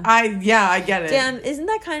 Like I get it. Damn, isn't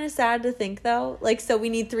that kind of sad to think though? Like, so we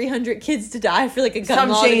need 300 kids to die for like a gun Some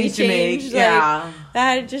law to be change to make, changed. yeah. Like,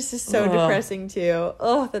 that just is so depressing too.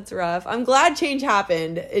 Oh, that's rough. I'm glad change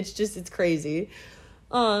happened. It's crazy.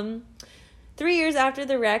 3 years after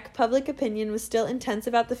the wreck, public opinion was still intense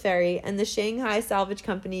about the ferry, and the Shanghai Salvage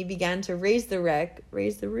Company began to raise the roof.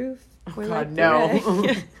 Oh, More God, like the no.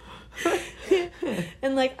 wreck.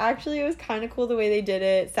 And like, actually, it was kind of cool the way they did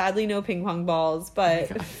it. Sadly, no ping pong balls,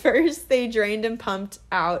 but first they drained and pumped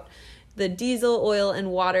out the diesel, oil,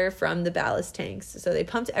 and water from the ballast tanks. So they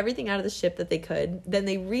pumped everything out of the ship that they could. Then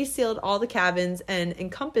they resealed all the cabins and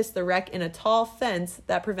encompassed the wreck in a tall fence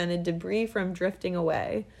that prevented debris from drifting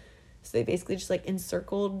away. So they basically just like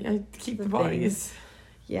encircled to keep the bodies. things.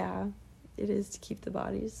 Yeah, it is to keep the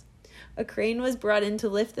bodies. A crane was brought in to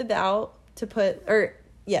lift the bow to put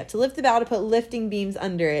lifting beams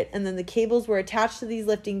under it, and then the cables were attached to these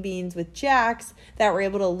lifting beams with jacks that were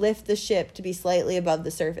able to lift the ship to be slightly above the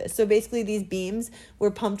surface. So basically these beams were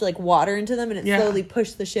pumped like water into them, and it slowly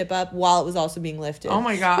pushed the ship up while it was also being lifted. Oh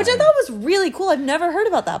my God. Which I thought was really cool. I've never heard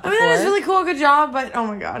about that before. I mean, that was really cool. Good job. But oh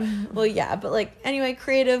my God. Well, yeah, but like, anyway,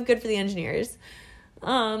 creative, good for the engineers.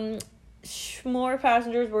 More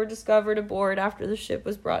passengers were discovered aboard after the ship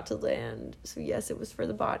was brought to land. So yes, it was for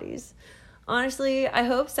the bodies. Honestly, I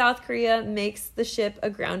hope South Korea makes the ship a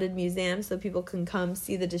grounded museum so people can come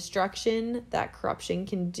see the destruction that corruption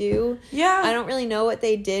can do. Yeah. I don't really know what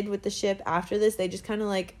they did with the ship after this. They just kind of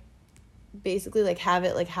like basically like have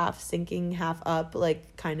it like half sinking, half up,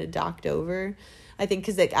 like kind of docked over. I think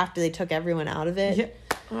because like after they took everyone out of it.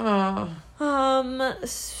 Yeah.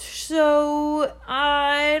 So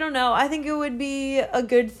I don't know. I think it would be a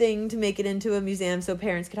good thing to make it into a museum so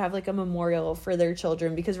parents could have like a memorial for their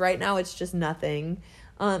children, because right now it's just nothing.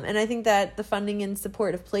 And I think that the funding and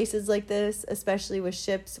support of places like this, especially with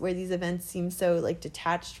ships where these events seem so like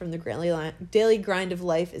detached from the daily grind of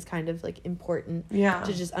life, is kind of like important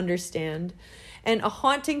to just understand. And a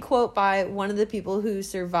haunting quote by one of the people who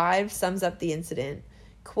survived sums up the incident.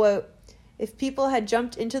 Quote, "If people had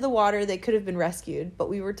jumped into the water, they could have been rescued, but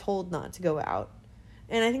we were told not to go out."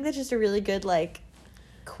 And I think that's just a really good, like,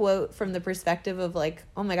 quote from the perspective of, like,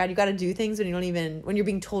 oh my God, you got to do things when you're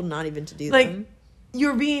being told not even to do them.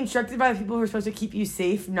 You're being instructed by the people who are supposed to keep you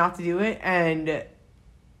safe not to do it, and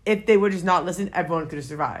if they would just not listen, everyone could have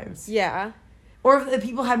survived. Yeah. Or if the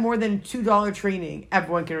people had more than $2 training,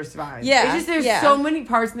 everyone could have survived. Yeah. It's just there's so many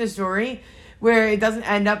parts in the story where it doesn't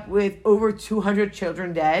end up with over 200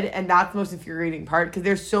 children dead, and that's the most infuriating part, because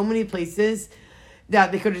there's so many places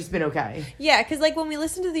that they could have just been okay. Yeah, because, like, when we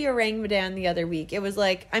listened to the Orang Medan the other week, it was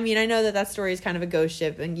like, I mean, I know that story is kind of a ghost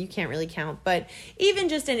ship, and you can't really count, but even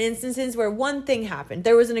just in instances where one thing happened,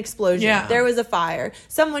 there was an explosion, there was a fire,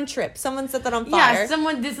 someone tripped, someone set that on fire. Yeah,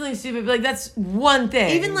 someone did something stupid, but, like, that's one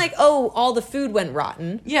thing. Even, like, all the food went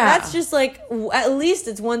rotten. Yeah. That's just, like, at least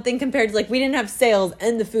it's one thing compared to, like, we didn't have sails,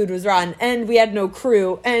 and the food was rotten, and we had no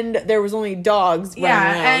crew, and there was only dogs running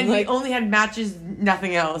around. And like, we only had matches,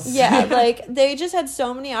 nothing else. Yeah, like, they just had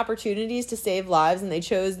so many opportunities to save lives, and they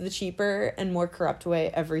chose the cheaper and more corrupt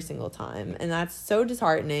way every single time. And that's so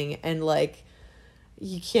disheartening, and, like,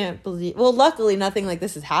 you can't believe... Well, luckily, nothing like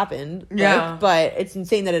this has happened. Yeah. Like, but it's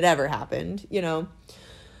insane that it ever happened, you know?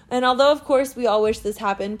 And although, of course, we all wish this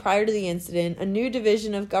happened prior to the incident, a new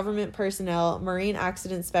division of government personnel, marine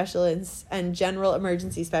accident specialists, and general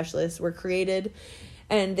emergency specialists were created,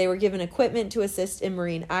 and they were given equipment to assist in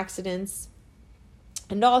marine accidents.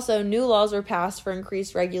 And also, new laws were passed for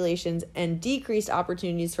increased regulations and decreased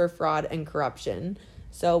opportunities for fraud and corruption.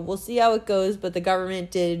 So we'll see how it goes, but the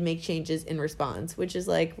government did make changes in response, which is,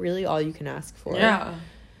 like, really all you can ask for. Yeah.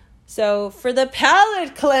 So for the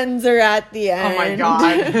palate cleanser at the end. Oh my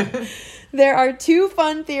God. There are two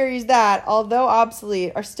fun theories that, although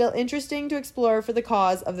obsolete, are still interesting to explore for the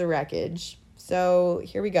cause of the wreckage. So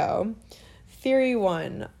here we go. Theory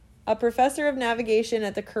 1. A professor of navigation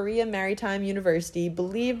at the Korea Maritime University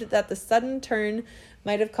believed that the sudden turn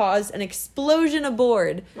might have caused an explosion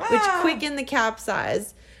aboard, which quickened the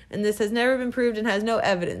capsize. And this has never been proved and has no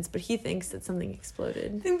evidence, but he thinks that something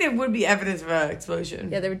exploded. I think there would be evidence of an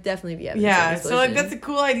explosion. Yeah, there would definitely be evidence of an explosion. So, like, that's a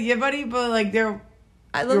cool idea, buddy, but, like, you're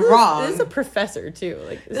wrong. This is a professor, too.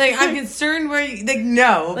 Like, I'm concerned where you... Like,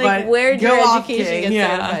 no, like, but where did your education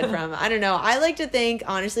get certified from? I don't know. I like to think,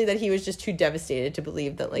 honestly, that he was just too devastated to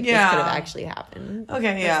believe that, like, this could have actually happened.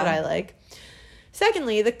 Okay, That's what I like.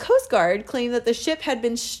 Secondly, the Coast Guard claimed that the ship had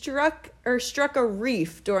been struck a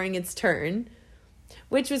reef during its turn,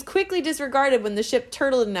 which was quickly disregarded when the ship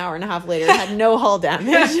turtled an hour and a half later and had no hull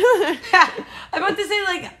damage. I'm about to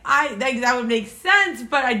say, that would make sense,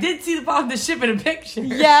 but I did see the bottom of the ship in a picture.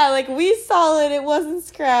 Yeah, like, we saw it. It wasn't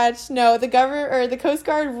scratched. No, the government or the Coast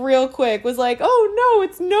Guard real quick was like, oh, no,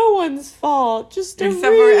 it's no one's fault. Just a except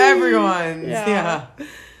for everyone's. Yeah.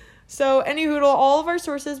 So, anyhoodle, all of our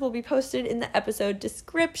sources will be posted in the episode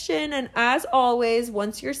description. And as always,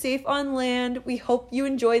 once you're safe on land, we hope you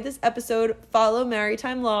enjoyed this episode. Follow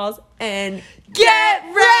maritime laws and get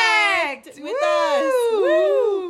wrecked with us. Woo!